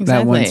else that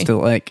Exactly. wants to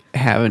like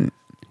have an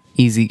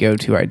easy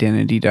go-to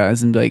identity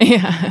does and like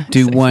Yeah,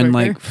 do sex one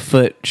worker. like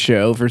foot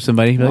show for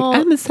somebody. Be Well,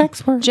 like, I'm a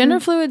sex worker. Gender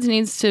Fluids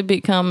needs to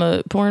become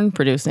a porn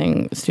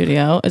producing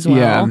studio as well.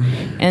 Yeah.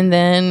 And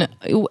then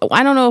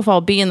I don't know if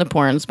I'll be in the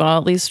porns, but I'll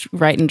at least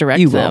write and direct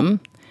You will. them.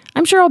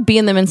 I'm sure I'll be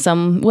in them in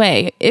some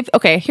way.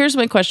 Here's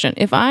my question.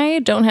 If I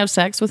don't have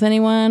sex with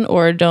anyone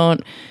or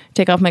don't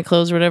take off my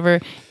clothes or whatever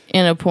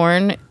in a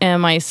porn,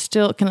 am I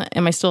still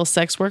a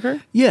sex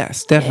worker?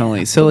 Yes,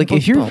 definitely. So like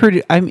if you're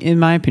Boom. I'm in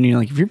my opinion,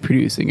 like if you're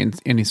producing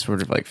any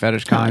sort of like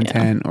fetish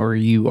content or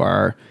you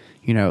are,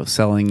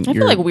 selling I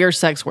feel like we're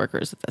sex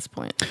workers at this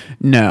point.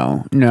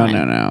 No.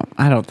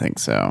 I don't think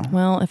so.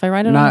 Well, if I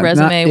write it on a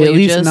resume, at will you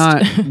least just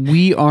not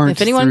we aren't.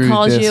 if anyone through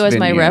calls this you as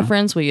my venue.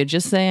 reference, will you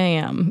just say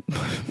I am?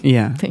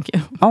 Yeah. Thank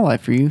you. I'll lie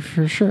for you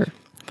for sure.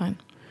 Fine.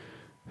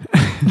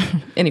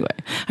 Anyway,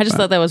 I just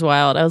thought that was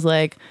wild. I was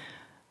like,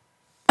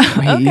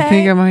 Wait, you Okay.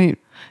 think I might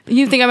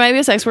 "You think I might be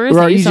a sex worker? or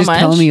Thank are you so just much."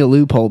 telling me a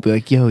loophole? Be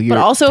like, yo, you're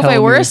But also, if I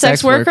telling were me a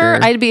sex worker,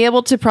 I'd be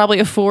able to probably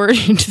afford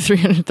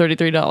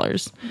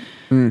 $333.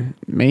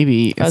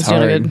 maybe I was it's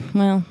doing a hard. good.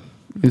 Well,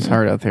 It's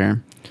hard out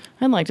there.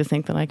 I'd like to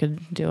think that I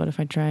could do it if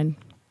I tried.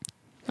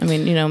 I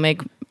mean,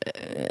 make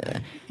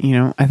I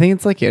think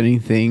it's like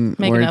anything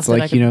Make where enough it's that I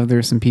like, could-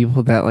 there's some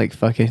people that like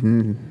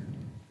fucking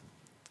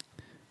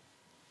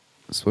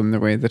swim their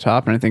way to the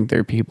top, and I think there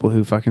are people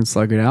who fucking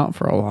slug it out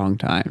for a long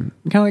time.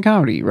 Kind of like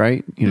comedy,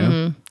 right?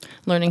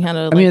 learning how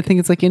to. I mean, I think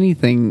it's like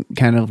anything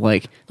kind of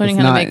like Learning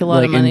it's how to not, make a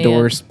lot of like, money,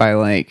 endorsed by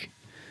like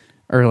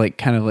or like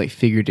kind of like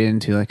figured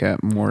into like a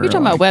more you're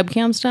talking like, about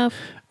webcam stuff.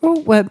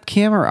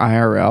 webcam or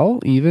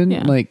IRL even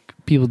Yeah. like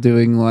people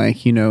doing like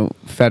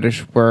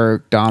fetish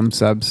work, dom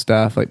sub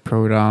stuff like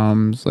pro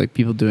doms, like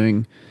people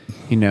doing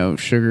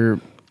sugar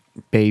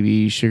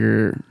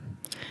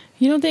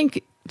You don't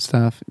think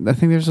stuff. I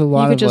think there's a you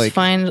lot could of just like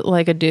find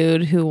like a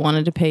dude who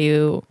wanted to pay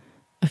you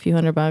a few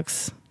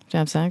 $100 to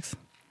have sex?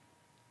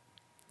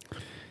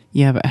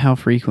 yeah, but how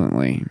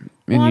frequently?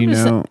 And Well, I'm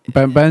just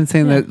but I'm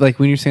saying Yeah. that like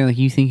when you're saying like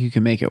you think you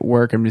can make it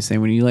work, I'm just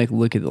saying when you like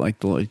look at like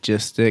the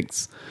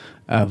logistics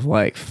of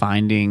like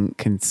finding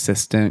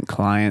consistent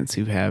clients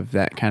who have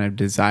that kind of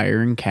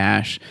desire in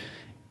cash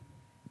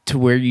to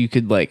where you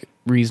could like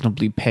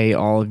reasonably pay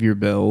all of your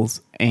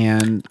bills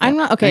and I'm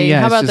not okay. yeah,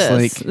 How it's about just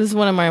this? like- This is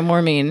one of my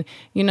more mean.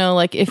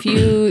 Like if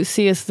you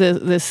see us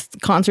this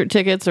concert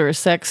tickets or a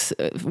sex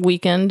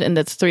weekend and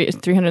that's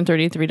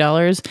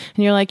 $333,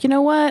 and you're like, you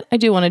know what, I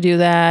do want to do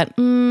that,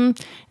 and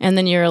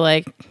then you're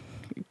like,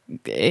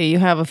 you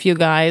have a few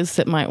guys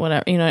that might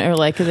whatever or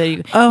like that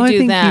you, Oh, you I do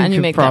think that you and you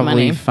could make that probably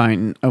money.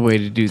 find a way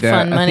to do that.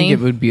 Fun I money. think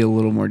it would be a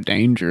little more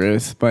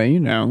dangerous, but I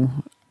mean, I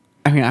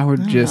would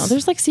I don't just know.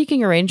 There's like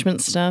seeking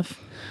arrangement stuff.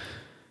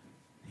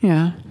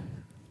 yeah,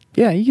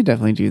 you could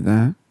definitely do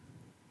that.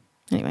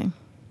 Anyway,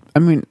 I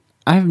mean,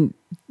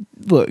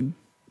 look.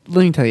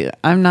 Let me tell you,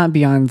 I'm not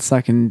beyond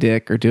sucking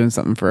dick or doing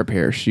something for a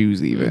pair of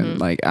shoes. Even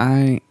like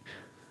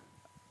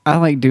I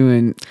like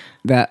doing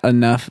that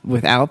enough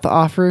without the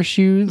offer of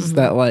shoes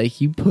that like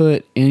you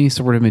put any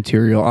sort of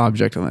material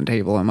object on the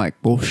table. I'm like,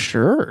 well,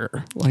 sure.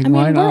 Like, I mean,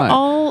 why we're not?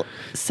 all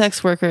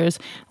sex workers.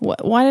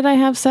 Why did I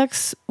have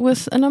sex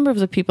with a number of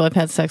the people I've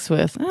had sex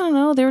with? I don't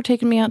know. They were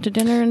taking me out to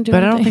dinner and doing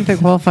But I don't things. think that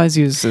qualifies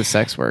you as a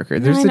sex worker.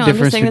 There's I a know, I'm just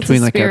difference saying it's between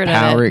the like a spirit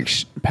of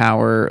it.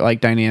 power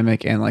like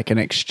dynamic and like an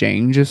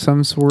exchange of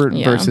some sort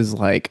Yeah. versus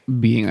like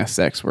being a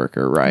sex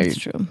worker, right? That's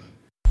true.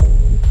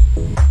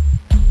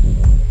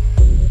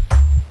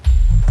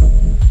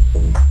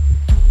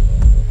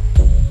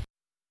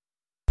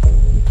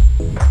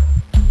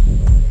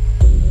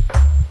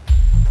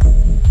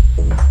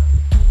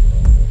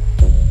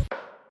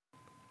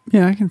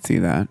 Yeah, I can see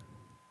that.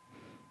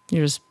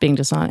 You're just being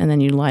dishonest, and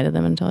then you lie to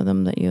them and tell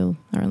them that you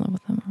are in love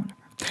with them or whatever.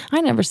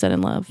 I never said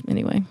in love,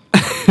 anyway.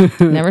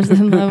 Never said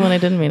in love when I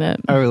didn't mean it.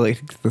 I really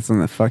think that's on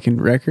the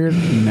fucking record.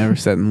 Never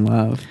said in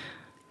love.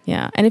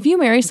 Yeah. And if you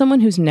marry someone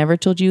who's never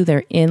told you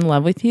they're in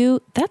love with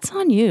you, that's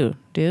on you,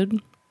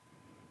 dude.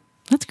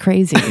 That's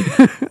crazy.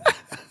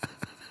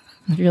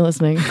 If you're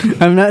listening.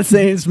 I'm not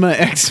saying it's my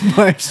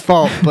ex-wife's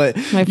fault, but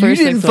My you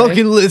first didn't ex-wife.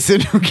 fucking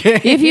listen, okay?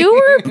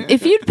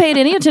 If you'd paid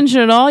any attention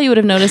at all, you would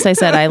have noticed I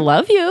said I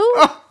love you.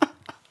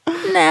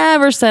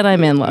 Never said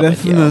I'm in love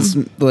That's with the you.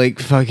 most like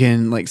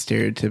fucking like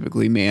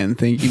stereotypically man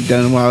thing you've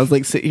done while I was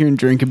like sit here and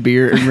drink a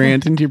beer and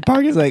rant into your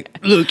pockets. Like,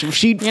 look, if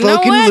she'd You know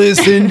fucking what?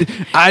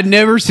 listened, I'd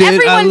never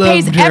said I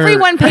loved her.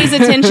 Everyone pays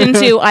attention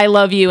to I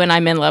love you and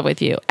I'm in love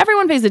with you.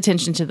 Everyone pays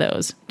attention to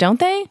those, don't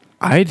they?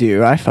 I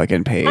do. I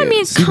fucking pay. I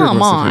mean, super come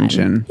close on.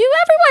 attention.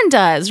 Everyone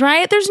does,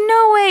 right? There's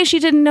no way she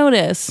didn't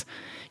notice.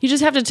 You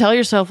just have to tell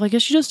yourself, like, I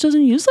guess she just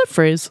doesn't use that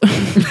phrase.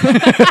 Must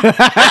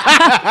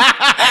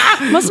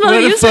not What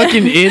a use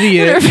fucking it.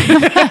 idiot.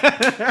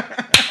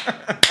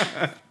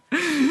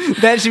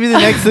 That should be the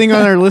next thing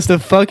on our list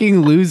of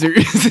fucking losers.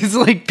 It's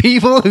like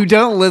people who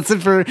don't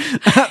listen for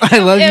I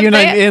love If you and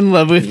they- I'm in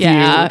love with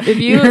Yeah, you. if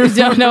you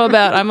don't know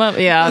about,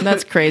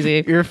 that's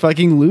crazy. You're a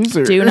fucking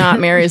loser. Do not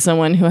marry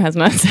someone who has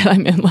not said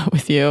I'm in love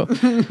with you.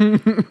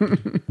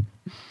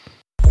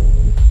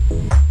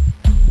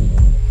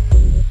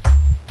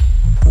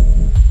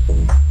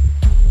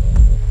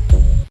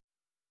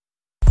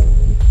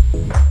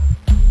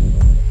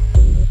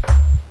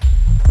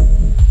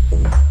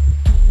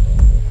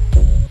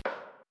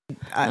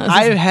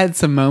 I've had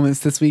some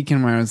moments this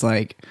weekend where I was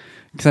like,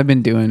 because I've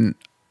been doing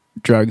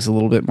drugs a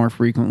little bit more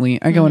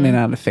frequently. I go in and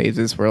out of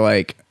phases where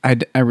like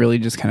I really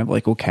just kind of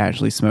like will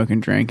casually smoke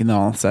and drink, and then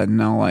all of a sudden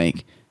I'll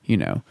like, you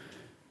know,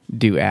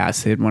 do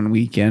acid one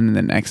weekend and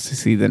then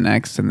ecstasy the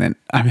next, and then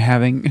I'm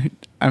having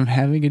a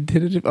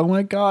tentative. Oh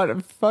my god, I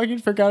fucking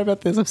forgot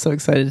about this. I'm so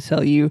excited to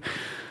tell you.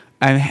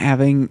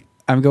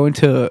 I'm going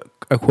to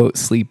a quote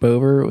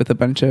sleepover with a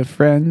bunch of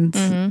friends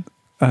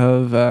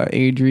of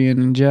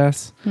Adrian and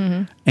Jess,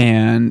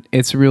 and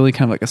it's really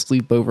kind of like a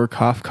sleepover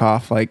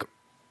cough like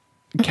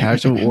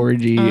casual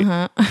orgy.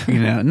 You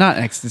know, not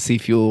ecstasy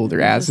fueled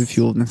or acid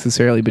fueled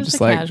necessarily, but just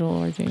a like casual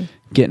orgy.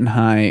 getting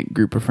high,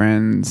 group of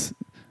friends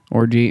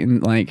orgy.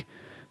 And like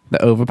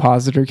the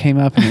ovipositor came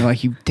up and they're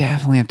like, you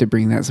definitely have to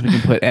bring that so we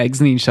can put eggs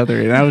in each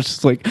other. And I was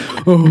just like,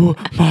 oh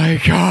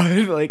my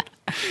god, like,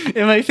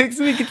 am I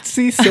fixing to get to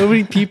see so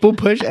many people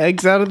push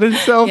eggs out of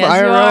themselves?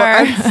 Yes, you IRL? are.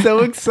 I'm so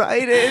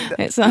excited.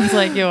 It sounds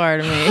like you are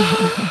to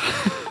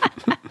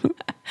me.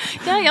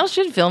 Yeah, y'all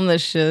should film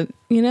this shit,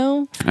 you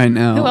know? I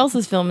know. Who else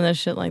is filming this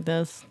shit like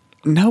this?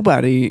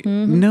 Nobody.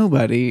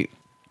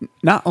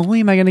 Not only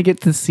am I going to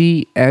get to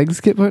see eggs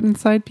get put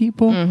inside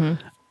people,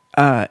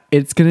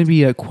 it's going to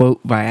be a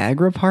quote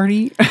Viagra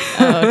party.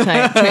 Oh,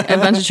 tight. A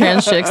bunch of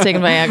trans chicks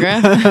taking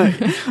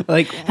Viagra.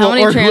 Like, How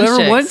many or trans whoever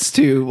chicks? wants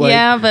to. Like,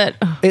 Yeah, but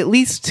at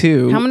least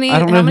two. how many? I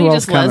don't know How many who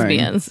else just coming.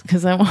 lesbians?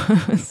 Because I want.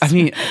 I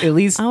mean, at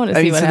least I wanna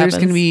see what so there's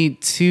going to happens. be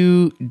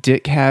two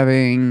dick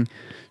having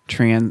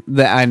trans.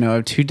 That I know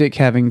of, two dick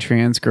having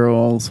trans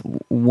girls.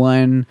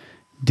 One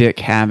dick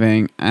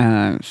having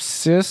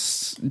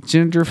cis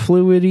gender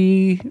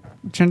fluidy,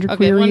 gender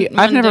query. one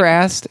I've never dick-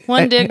 asked.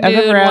 One dick I've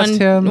dude. never asked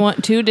him.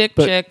 Two dick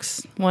but-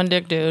 chicks. One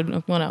dick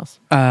dude. What else?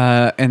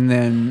 And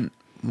then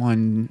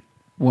one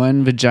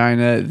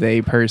vagina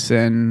they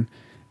person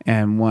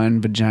and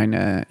one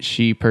vagina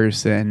she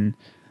person,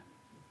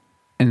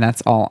 and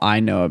that's all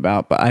I know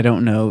about. But I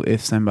don't know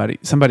if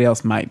somebody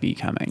else might be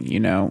coming. You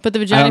know, But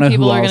the I don't know vagina who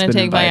people are all's going to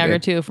been take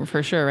invited. Viagra too,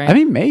 for sure, right? I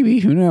mean, maybe,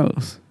 who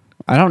knows?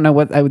 I don't know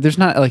what. There's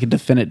not like a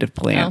definitive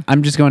plan. No.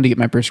 I'm just going to get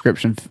my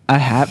prescription.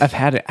 I've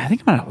had it. I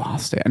think I might have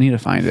lost it. I need to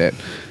find it.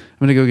 I'm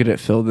gonna go get it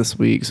filled this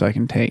week so I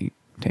can take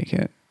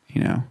it.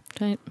 You know.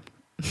 Tight.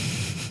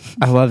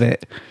 I love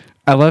it.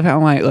 I love how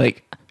my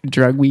like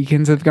drug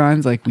weekends have gone.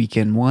 It's like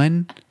weekend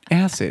 1,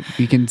 acid.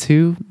 Weekend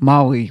 2,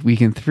 Molly.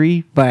 Weekend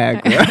 3,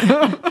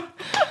 Viagra.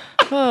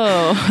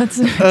 Oh, that's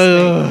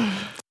interesting.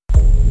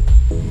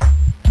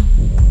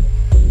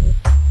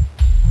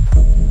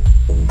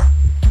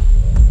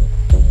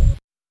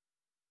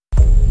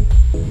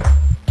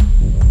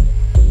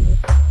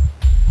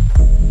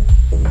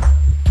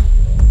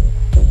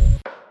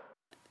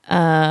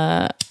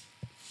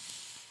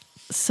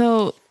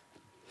 So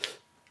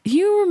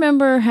you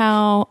remember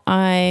how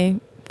I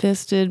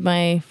fisted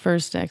my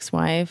first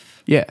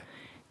ex-wife? Yeah.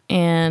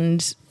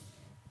 And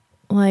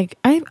like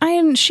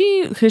because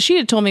she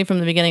had told me from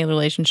the beginning of the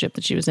relationship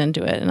that she was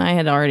into it, and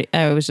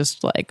I was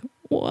just like,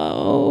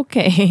 whoa,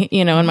 okay.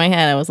 In my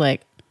head I was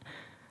like,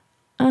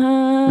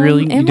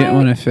 really? You didn't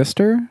want to fist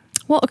her?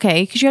 Well,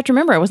 okay, because you have to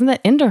remember I wasn't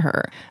that into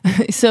her.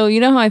 So you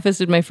know how I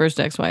fisted my first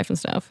ex-wife and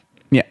stuff?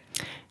 Yeah.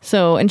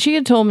 So, and she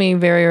had told me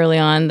very early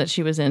on that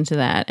she was into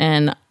that,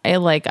 and I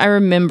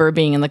remember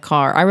being in the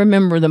car. I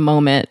remember the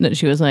moment that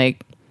she was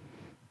like,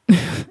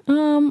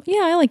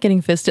 yeah, I like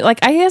getting fisted. Like,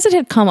 I guess it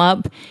had come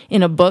up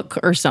in a book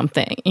or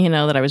something,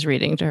 that I was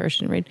reading to her. She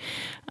didn't read.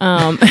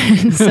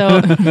 And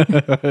so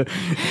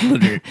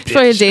it's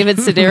probably a David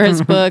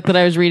Sedaris book that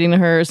I was reading to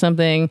her or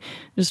something,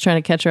 just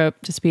trying to catch her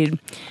up to speed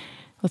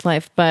with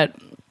life. But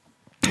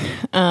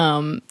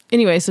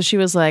anyway, so she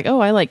was like, oh,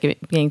 I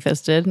like being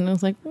fisted. And I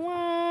was like, what?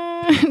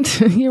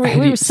 You're right.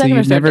 We were second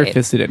or third never date.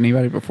 fisted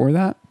anybody before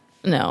that?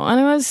 No, and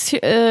I was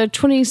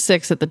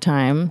 26 at the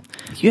time.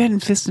 You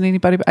hadn't fisted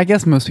anybody? I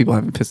guess most people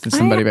haven't fisted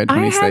somebody by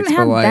 26. I hadn't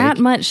had that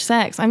much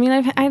sex. I mean,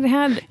 I've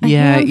had a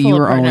handful you of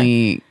were pregnant.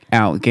 only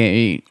out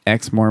gay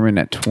ex-Mormon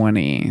at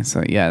 20.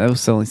 So yeah, that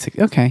was only 6.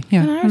 Okay,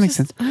 yeah, that makes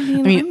sense.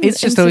 I mean,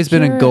 it's just always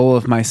been a goal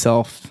of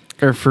myself,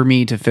 or for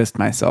me to fist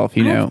myself,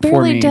 I've for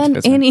barely me done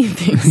to fist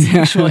anything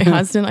sexually,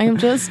 Austin. I am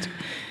just...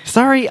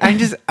 Sorry,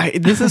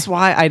 this is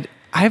why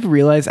I've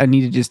realized I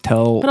need to just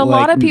tell. But a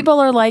lot of people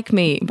are like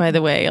me, by the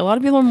way. A lot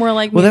of people are more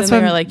like me than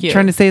they are like you.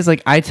 Trying to say is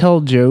like I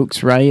tell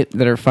jokes, right,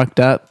 that are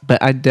fucked up,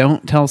 but I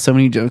don't tell so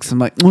many jokes. I'm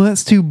like, well,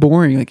 that's too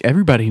boring. Like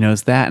everybody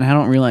knows that, and I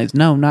don't realize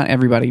no, not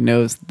everybody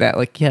knows that.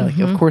 Like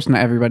of course not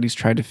everybody's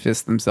tried to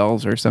fist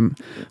themselves or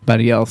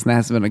somebody else, and that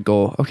has been a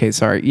goal. Okay,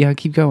 sorry. Yeah,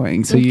 keep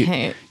going. So you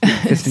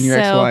fisting your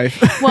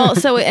ex-wife.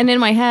 Well, and in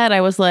my head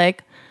I was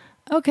like,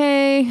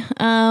 okay,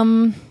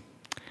 I'm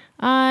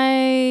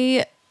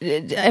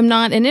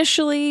not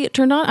initially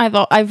turned on.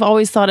 I've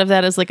always thought of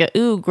that as like a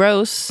ooh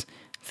gross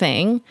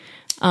thing.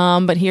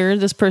 But here,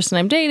 this person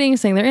I'm dating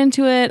saying they're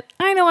into it.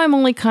 I know I'm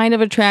only kind of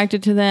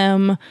attracted to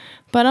them,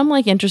 but I'm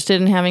like interested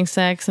in having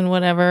sex and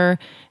whatever.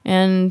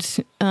 And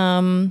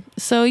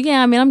so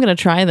yeah, I mean, I'm gonna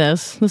try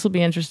this. This will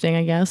be interesting,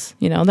 I guess.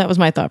 That was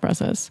my thought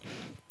process.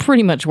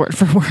 Pretty much word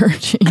for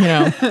word,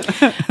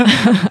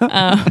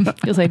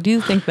 because I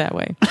do think that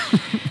way.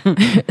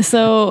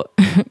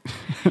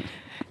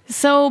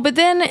 So, but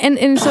then,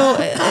 and so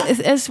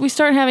as we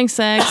start having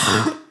sex,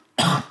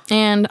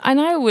 and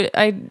I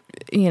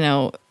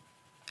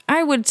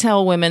would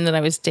tell women that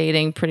I was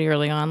dating pretty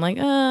early on, like,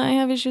 I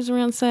have issues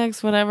around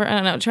sex, whatever. I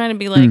don't know, trying to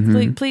be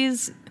like,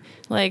 please,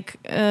 like,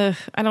 I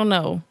don't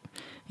know,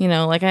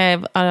 like I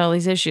have all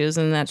these issues,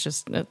 and that's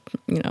just,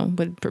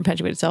 would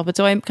perpetuate itself. But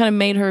so I kind of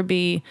made her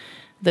be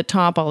the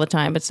top all the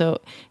time. But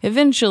so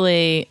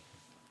eventually,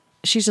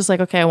 she's just like,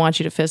 okay, I want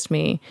you to fist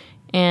me,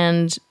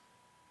 and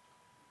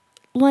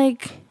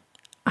like,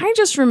 I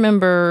just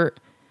remember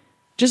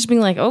just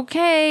being like,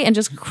 okay, and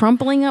just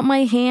crumpling up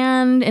my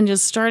hand and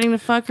just starting to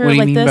fuck her. What do you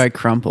like mean this. by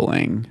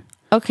crumpling?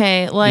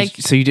 Okay, like...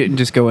 So you didn't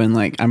just go in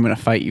like, I'm going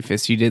to fight you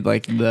fist. You did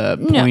like the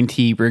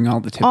pointy, bring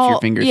all the tips of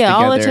your fingers together. Yeah,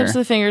 all the tips of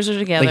the fingers are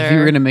together. Like if you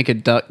were going to make a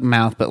duck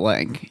mouth, but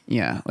like,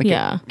 kind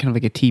of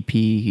like a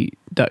TP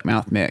duck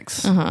mouth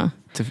mix.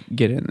 To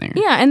get in there.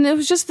 Yeah, and it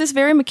was just this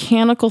very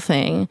mechanical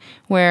thing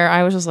where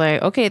I was just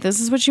like, okay, this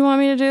is what you want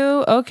me to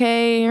do?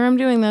 Okay, here I'm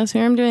doing this.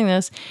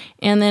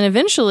 And then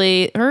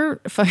eventually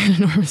her fucking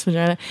enormous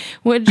vagina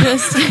would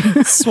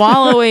just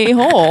swallow a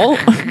hole.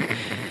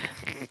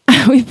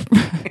 We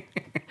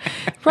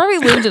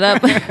probably lubed it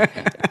up.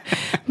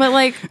 But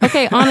like,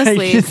 okay,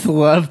 honestly, I just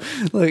love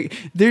like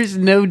there's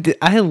no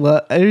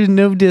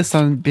diss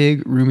on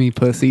big roomy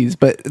pussies,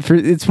 but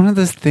it's one of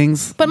those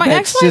things. But my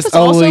that's ex-wife just is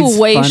also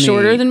way funny.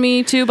 shorter than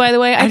me too. By the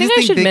way, I think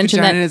I should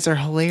mention that vaginas are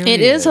hilarious.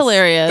 it is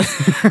hilarious.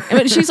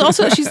 But she's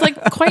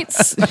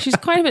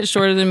quite a bit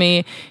shorter than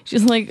me.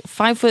 She's like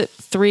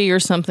 5'3" or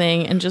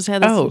something, and just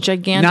had this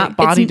gigantic. Not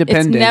body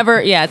dependent.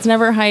 It's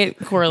never height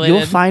correlated.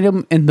 You'll find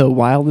them in the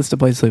wildest of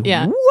places. Like,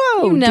 yeah.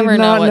 Whoa! You never did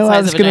not know I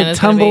was going to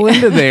tumble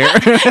into there.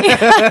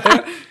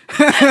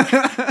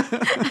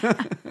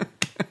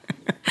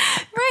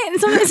 Right,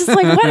 and sometimes it's just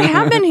like, what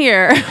happened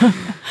here?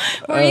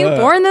 Were you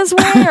born this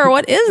way, or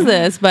what is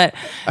this? But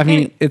I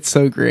mean, it's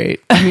so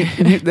great. I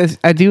mean,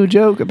 I do a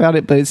joke about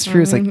it, but it's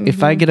true. It's like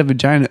if I get a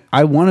vagina,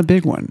 I want a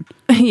big one.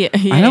 Yeah,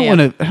 I don't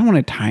want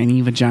a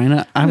tiny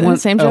vagina. I want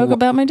the same joke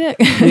about my dick.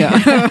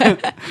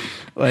 Yeah,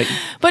 like,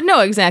 but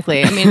no,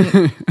 exactly. I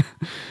mean.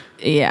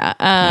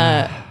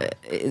 Yeah,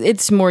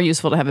 it's more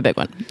useful to have a big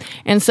one,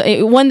 and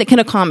so one that can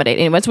accommodate.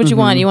 Anyway, that's what you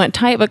want. You want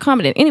tight but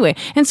accommodate. Anyway,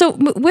 and so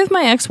with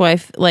my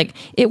ex-wife, like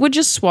it would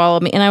just swallow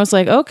me, and I was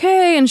like,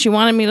 okay, and she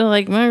wanted me to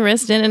like my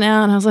wrist in and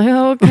out, and I was like,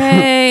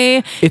 okay,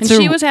 it's and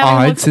she was having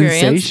a whole experience.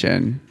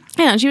 sensation.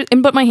 Yeah,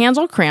 but my hands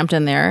all cramped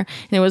in there,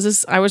 and it was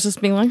this. I was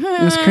just being like,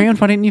 It was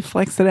cramped. Why didn't you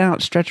flex it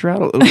out, stretch her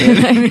out a little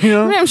bit? You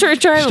know? I'm sure I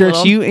tried a Stretch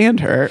little. you and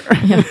her.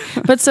 Yeah.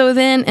 But so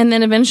then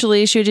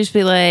eventually she would just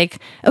be like,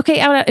 okay,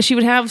 out. She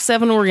would have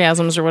 7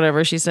 orgasms or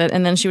whatever she said,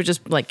 and then she would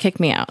just like kick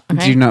me out.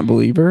 Okay? Do you not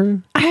believe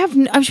her?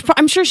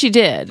 I'm sure she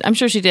did. I'm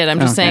just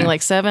Okay. saying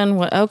like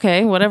 7.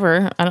 Okay,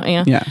 whatever. I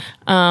don't. Yeah.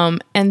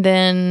 And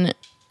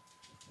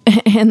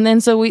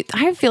then so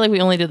I feel like we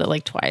only did that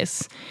like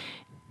twice.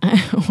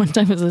 One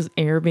time it was this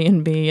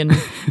Airbnb in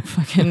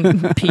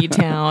fucking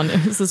P-Town.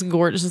 It was this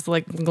gorgeous,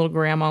 like little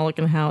grandma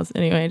looking house.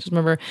 Anyway, I just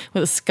remember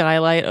with a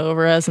skylight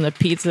over us and a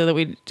pizza that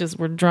we just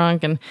were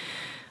drunk and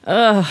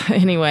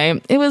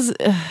anyway, it was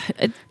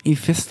You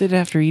fisted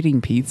after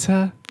eating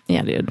pizza?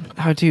 yeah, dude.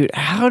 Oh, dude,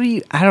 how do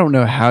you? I don't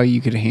know how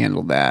you could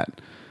handle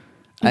that.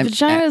 A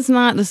vagina is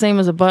not the same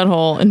as a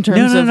butthole in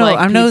terms of like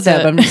I know pizza.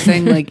 that, but I'm just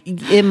saying like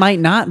it might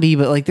not be,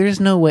 but like there's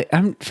no way.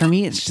 For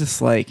me, it's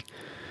just like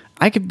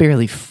I could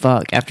barely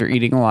fuck after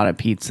eating a lot of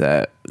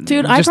pizza.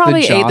 Dude, I Just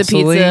probably ate the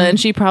jostling. pizza and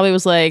she probably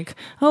was like,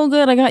 oh,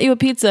 good, I got you a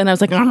pizza. And I was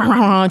like,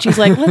 and she's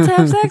like, let's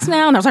have sex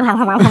now. And I was like,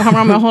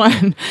 hold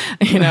on.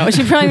 You know,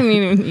 she probably didn't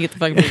even eat the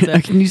fucking pizza.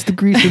 I can use the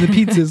grease of the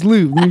pizza as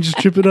lube. Let me just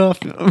trip it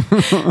off.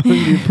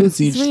 Your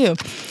pussy. It's for you.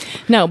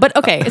 No, but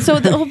okay. So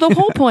the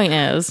whole point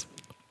is,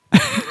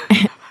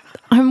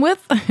 I'm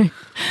with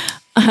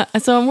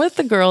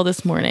the girl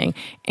this morning,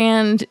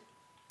 and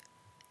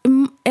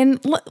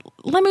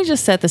let me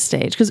just set the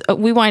stage because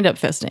we wind up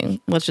fisting.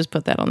 Let's just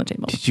put that on the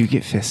table. Did you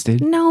get fisted?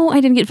 No, I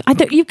didn't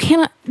get. You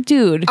cannot,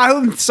 dude.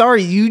 I'm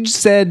sorry. You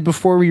said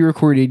before we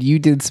recorded you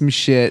did some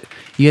shit.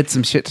 You had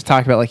some shit to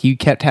talk about. Like you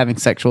kept having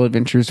sexual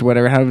adventures or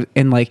whatever.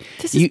 And like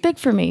This is big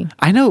for me.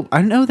 I know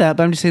that,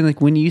 but I'm just saying like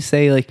when you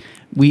say like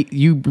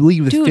you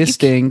lead with Dude, you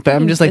fisting, but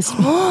I'm just like,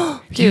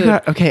 Dude,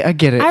 okay, I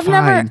get it. I've fine,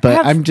 never-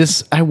 but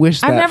have- I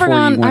wish that I've never for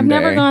gone. you one I've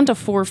never day. gone to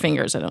 4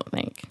 fingers. I don't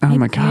think. Oh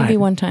my God. Maybe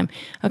one time.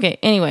 Okay.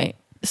 Anyway,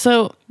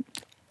 so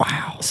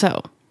Wow.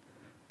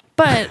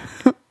 but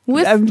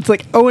with It's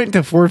like I went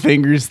to 4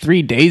 fingers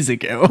 3 days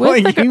ago.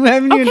 Like, the, you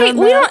haven't even done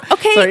we that? don't.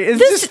 Okay, Sorry, it's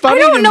this, just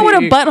funny I don't to know what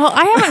a me. butthole.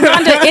 I haven't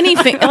gone to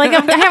anything. Like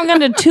I haven't gone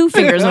to 2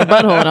 fingers in a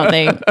butthole. I don't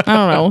think. I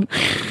don't know.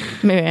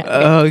 Maybe.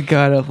 Oh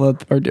God, I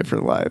love our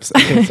different lives.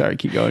 Okay, sorry,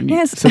 keep going.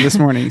 Yes. So this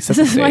morning, set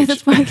This is the why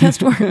stage. this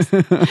podcast works.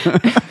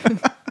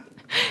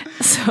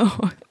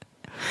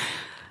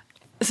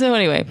 So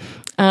anyway,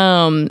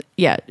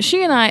 yeah,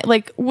 she and I,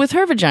 like with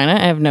her vagina,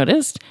 I have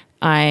noticed,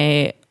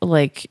 I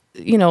like,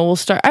 we'll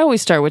start, I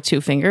always start with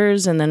 2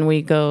 fingers and then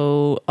we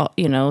go,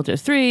 to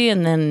 3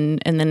 and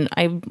then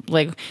I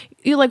like,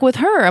 with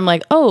her, I'm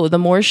like, oh, the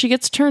more she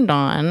gets turned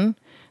on,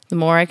 the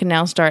more I can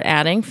now start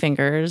adding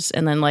fingers.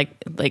 And then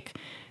like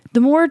the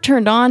more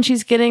turned on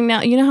she's getting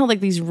now, you know how like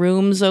these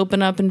rooms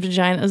open up in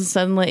vaginas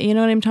suddenly, you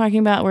know what I'm talking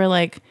about? Where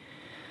like,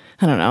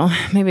 I don't know,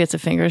 maybe it's a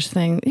fingers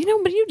thing,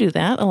 but you do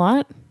that a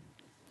lot.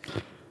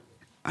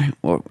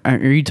 Are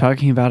you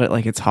talking about it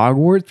like it's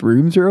Hogwarts?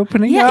 Rooms are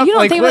opening Yeah, up? you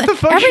don't like, think what about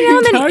the fuck every are now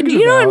and then. talking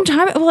You know what I'm about?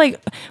 talking about?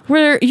 Like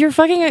where you're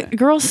fucking a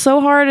girl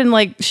so hard and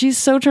like she's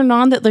so turned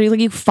on that like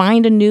you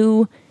find a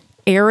new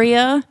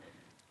area.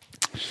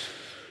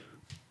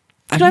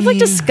 I've like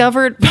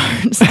discovered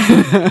parts.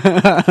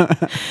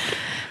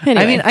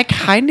 Anyway. I mean, I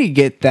kind of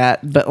get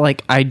that, but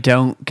like I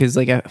don't because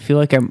like I feel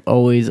like I'm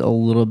always a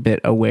little bit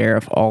aware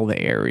of all the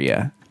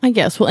area. I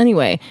guess. Well,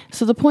 anyway,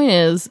 so the point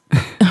is,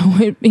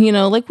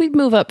 like we'd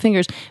move up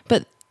fingers,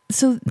 but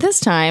so this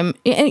time,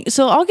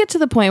 so I'll get to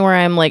the point where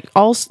I'm like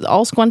all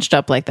squunched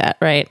up like that,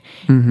 right?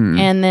 Mm-hmm.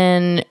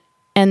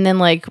 And then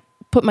like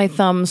put my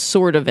thumb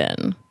sort of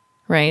in,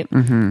 right?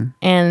 Mm-hmm.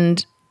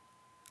 And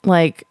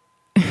like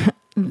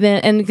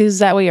then, and because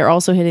that way you're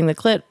also hitting the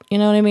clit, you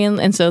know what I mean?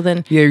 And so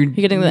then Yeah, you're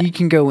getting the. you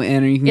can go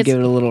in or you can give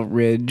it a little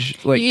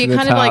ridge, like You to the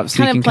kind top, of like so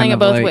you kind can of playing it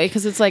both like, ways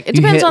because it's like it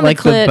you depends hit, on the like,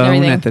 clit and bone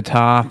everything at the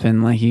top,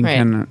 and like you right.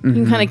 can kind of You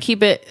can kind of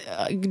keep it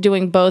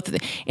doing both.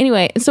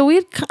 Anyway, so I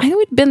think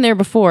we'd been there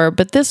before,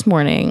 but this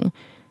morning,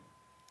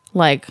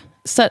 like,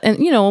 and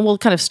we'll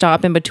kind of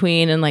stop in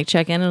between and like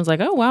check in, and it was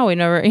like, oh wow, we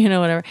never,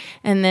 whatever,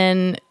 and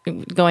then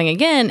going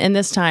again, and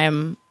this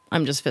time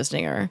I'm just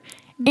fisting her,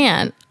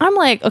 and I'm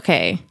like,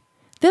 okay,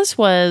 this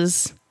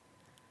was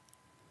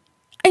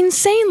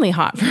insanely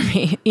hot for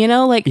me,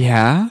 like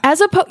yeah. as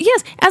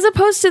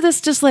opposed to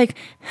this just like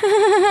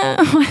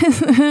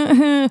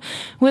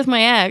with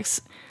my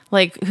ex,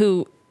 like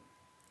who,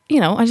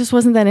 I just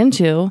wasn't that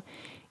into.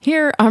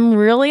 Here I'm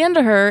really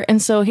into her,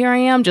 and so here I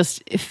am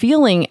just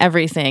feeling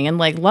everything and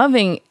like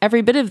loving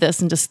every bit of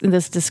this and just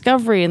this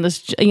discovery and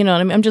this,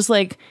 I'm just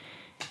like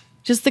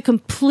just the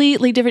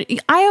completely different.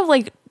 I have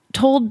like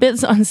told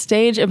bits on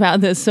stage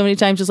about this so many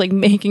times, just like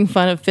making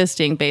fun of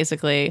fisting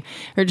basically,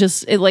 or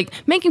just like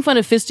making fun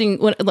of fisting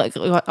when, like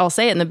I'll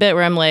say it in the bit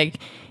where I'm like,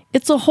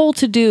 it's a whole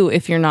to do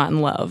if you're not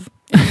in love.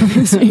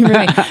 So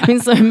I mean,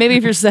 so maybe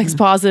if you're sex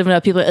positive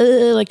enough, people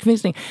are like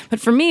fisting, but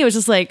for me it was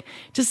just like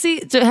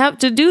to have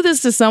to do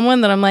this to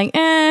someone that I'm like,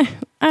 I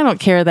don't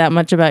care that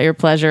much about your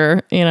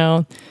pleasure,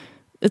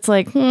 it's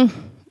like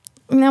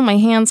now my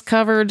hands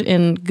covered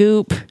in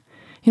goop,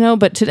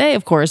 but today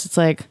of course it's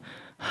like,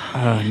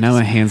 Oh, now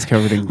my hand's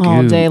covered in goo.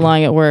 all day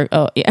long at work.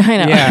 Oh, yeah, I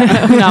know.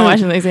 Yeah. I'm not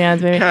washing these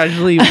hands, baby.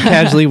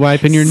 Casually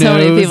wiping your So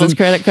nose. many people's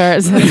credit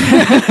cards.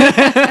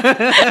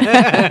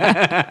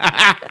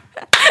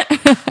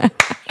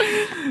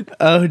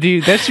 Oh,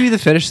 dude, that should be the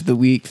fetish of the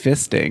week,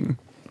 fisting.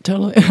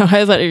 Totally.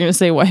 I thought you were going to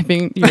say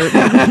wiping your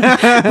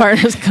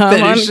partner's cum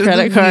on Fetish of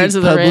credit the cards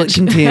week, of the public rich.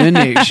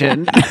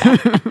 contamination.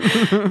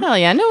 Hell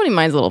yeah, nobody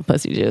minds a little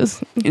pussy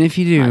juice. And if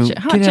you do,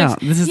 Hot get chicks- out.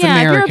 This is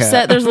yeah, America. if you're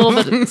upset, there's a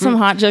little bit some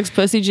hot chicks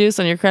pussy juice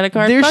on your credit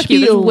card. There Fuck should you.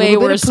 be There's a way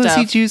little bit worse of pussy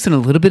stuff. juice and a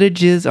little bit of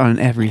jizz on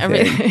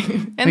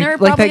everything. And there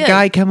like probably that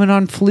guy coming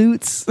on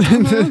flutes.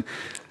 Yeah,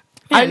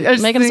 I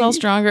just making us all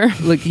think- stronger.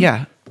 Like,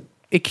 yeah,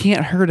 it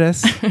can't hurt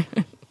us.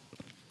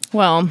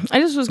 Well, I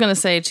just was going to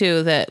say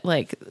too that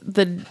like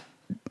the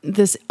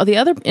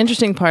other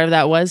interesting part of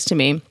that was to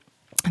me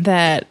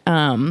that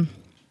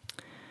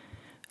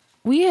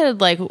we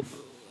had like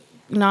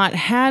not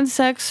had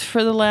sex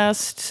for the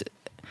last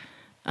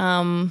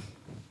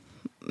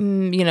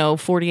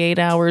 48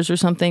 hours or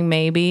something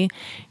maybe,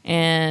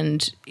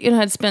 and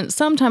had spent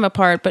some time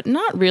apart but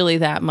not really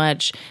that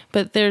much.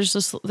 But there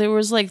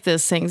was like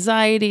this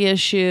anxiety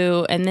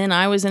issue, and then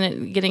I was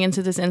getting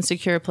into this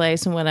insecure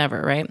place and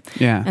whatever, right?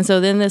 Yeah. And so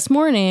then this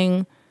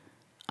morning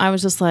I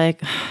was just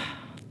like,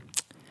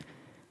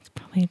 it's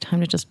probably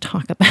time to just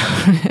talk about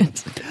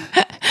it.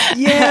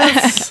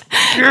 Yes.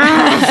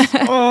 Yes.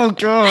 Oh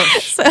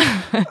gosh.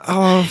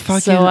 Oh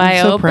fucking. So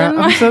I'm so proud.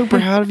 I'm so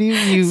proud of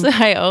you. So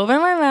I opened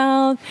my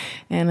mouth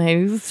and I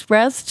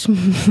expressed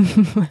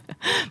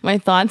my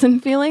thoughts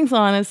and feelings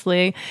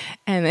honestly,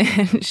 and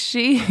then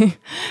she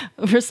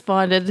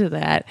responded to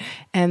that.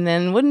 And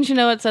then wouldn't you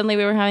know it, suddenly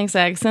we were having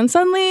sex, and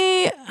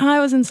suddenly I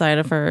was inside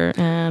of her,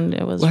 and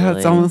it was Well, really...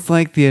 it's almost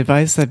like the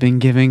advice I've been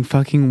giving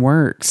fucking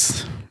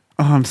works.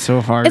 Oh, I'm so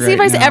hard. It's the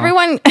advice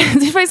everyone.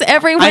 It's the advice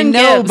everyone. I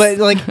know, gives. but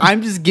like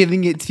I'm just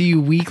giving it to you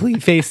weekly,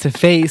 face to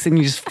face, and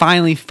you just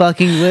finally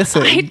fucking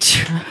listen.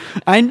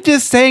 I'm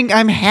just saying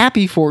I'm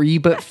happy for you,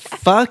 but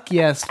fuck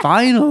yes,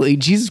 finally,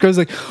 Jesus Christ!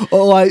 Like,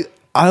 oh,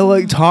 I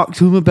like talked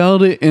to him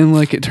about it, and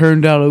like it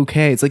turned out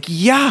okay. It's like,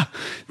 yeah,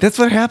 that's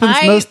what happens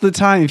most of the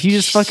time. If you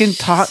just fucking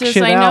talk shit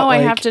out, I know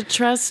like, I have to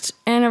trust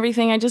and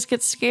everything. I just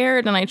get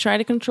scared and I try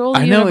to control the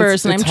I know,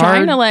 universe, and I'm it's trying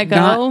hard to let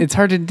go. It's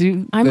hard to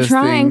do. I'm those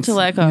trying things, to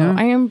let go. you know?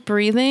 I am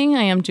breathing.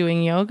 I am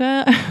doing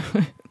yoga.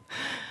 I'm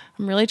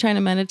really trying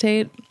to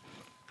meditate.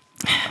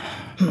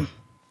 You're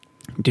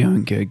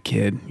doing good,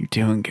 kid. You're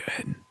doing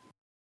good.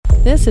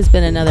 This has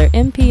been another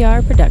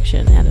NPR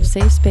production out of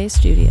Safe Space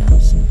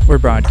Studios. We're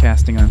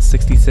broadcasting on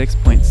 66.6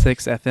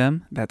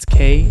 FM. That's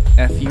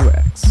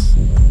KFUX.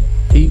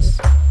 Peace.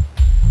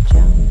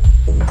 Ciao.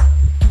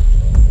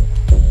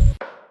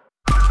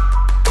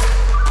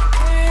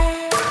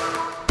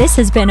 This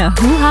has been a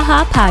Hoo Ha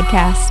Ha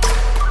podcast.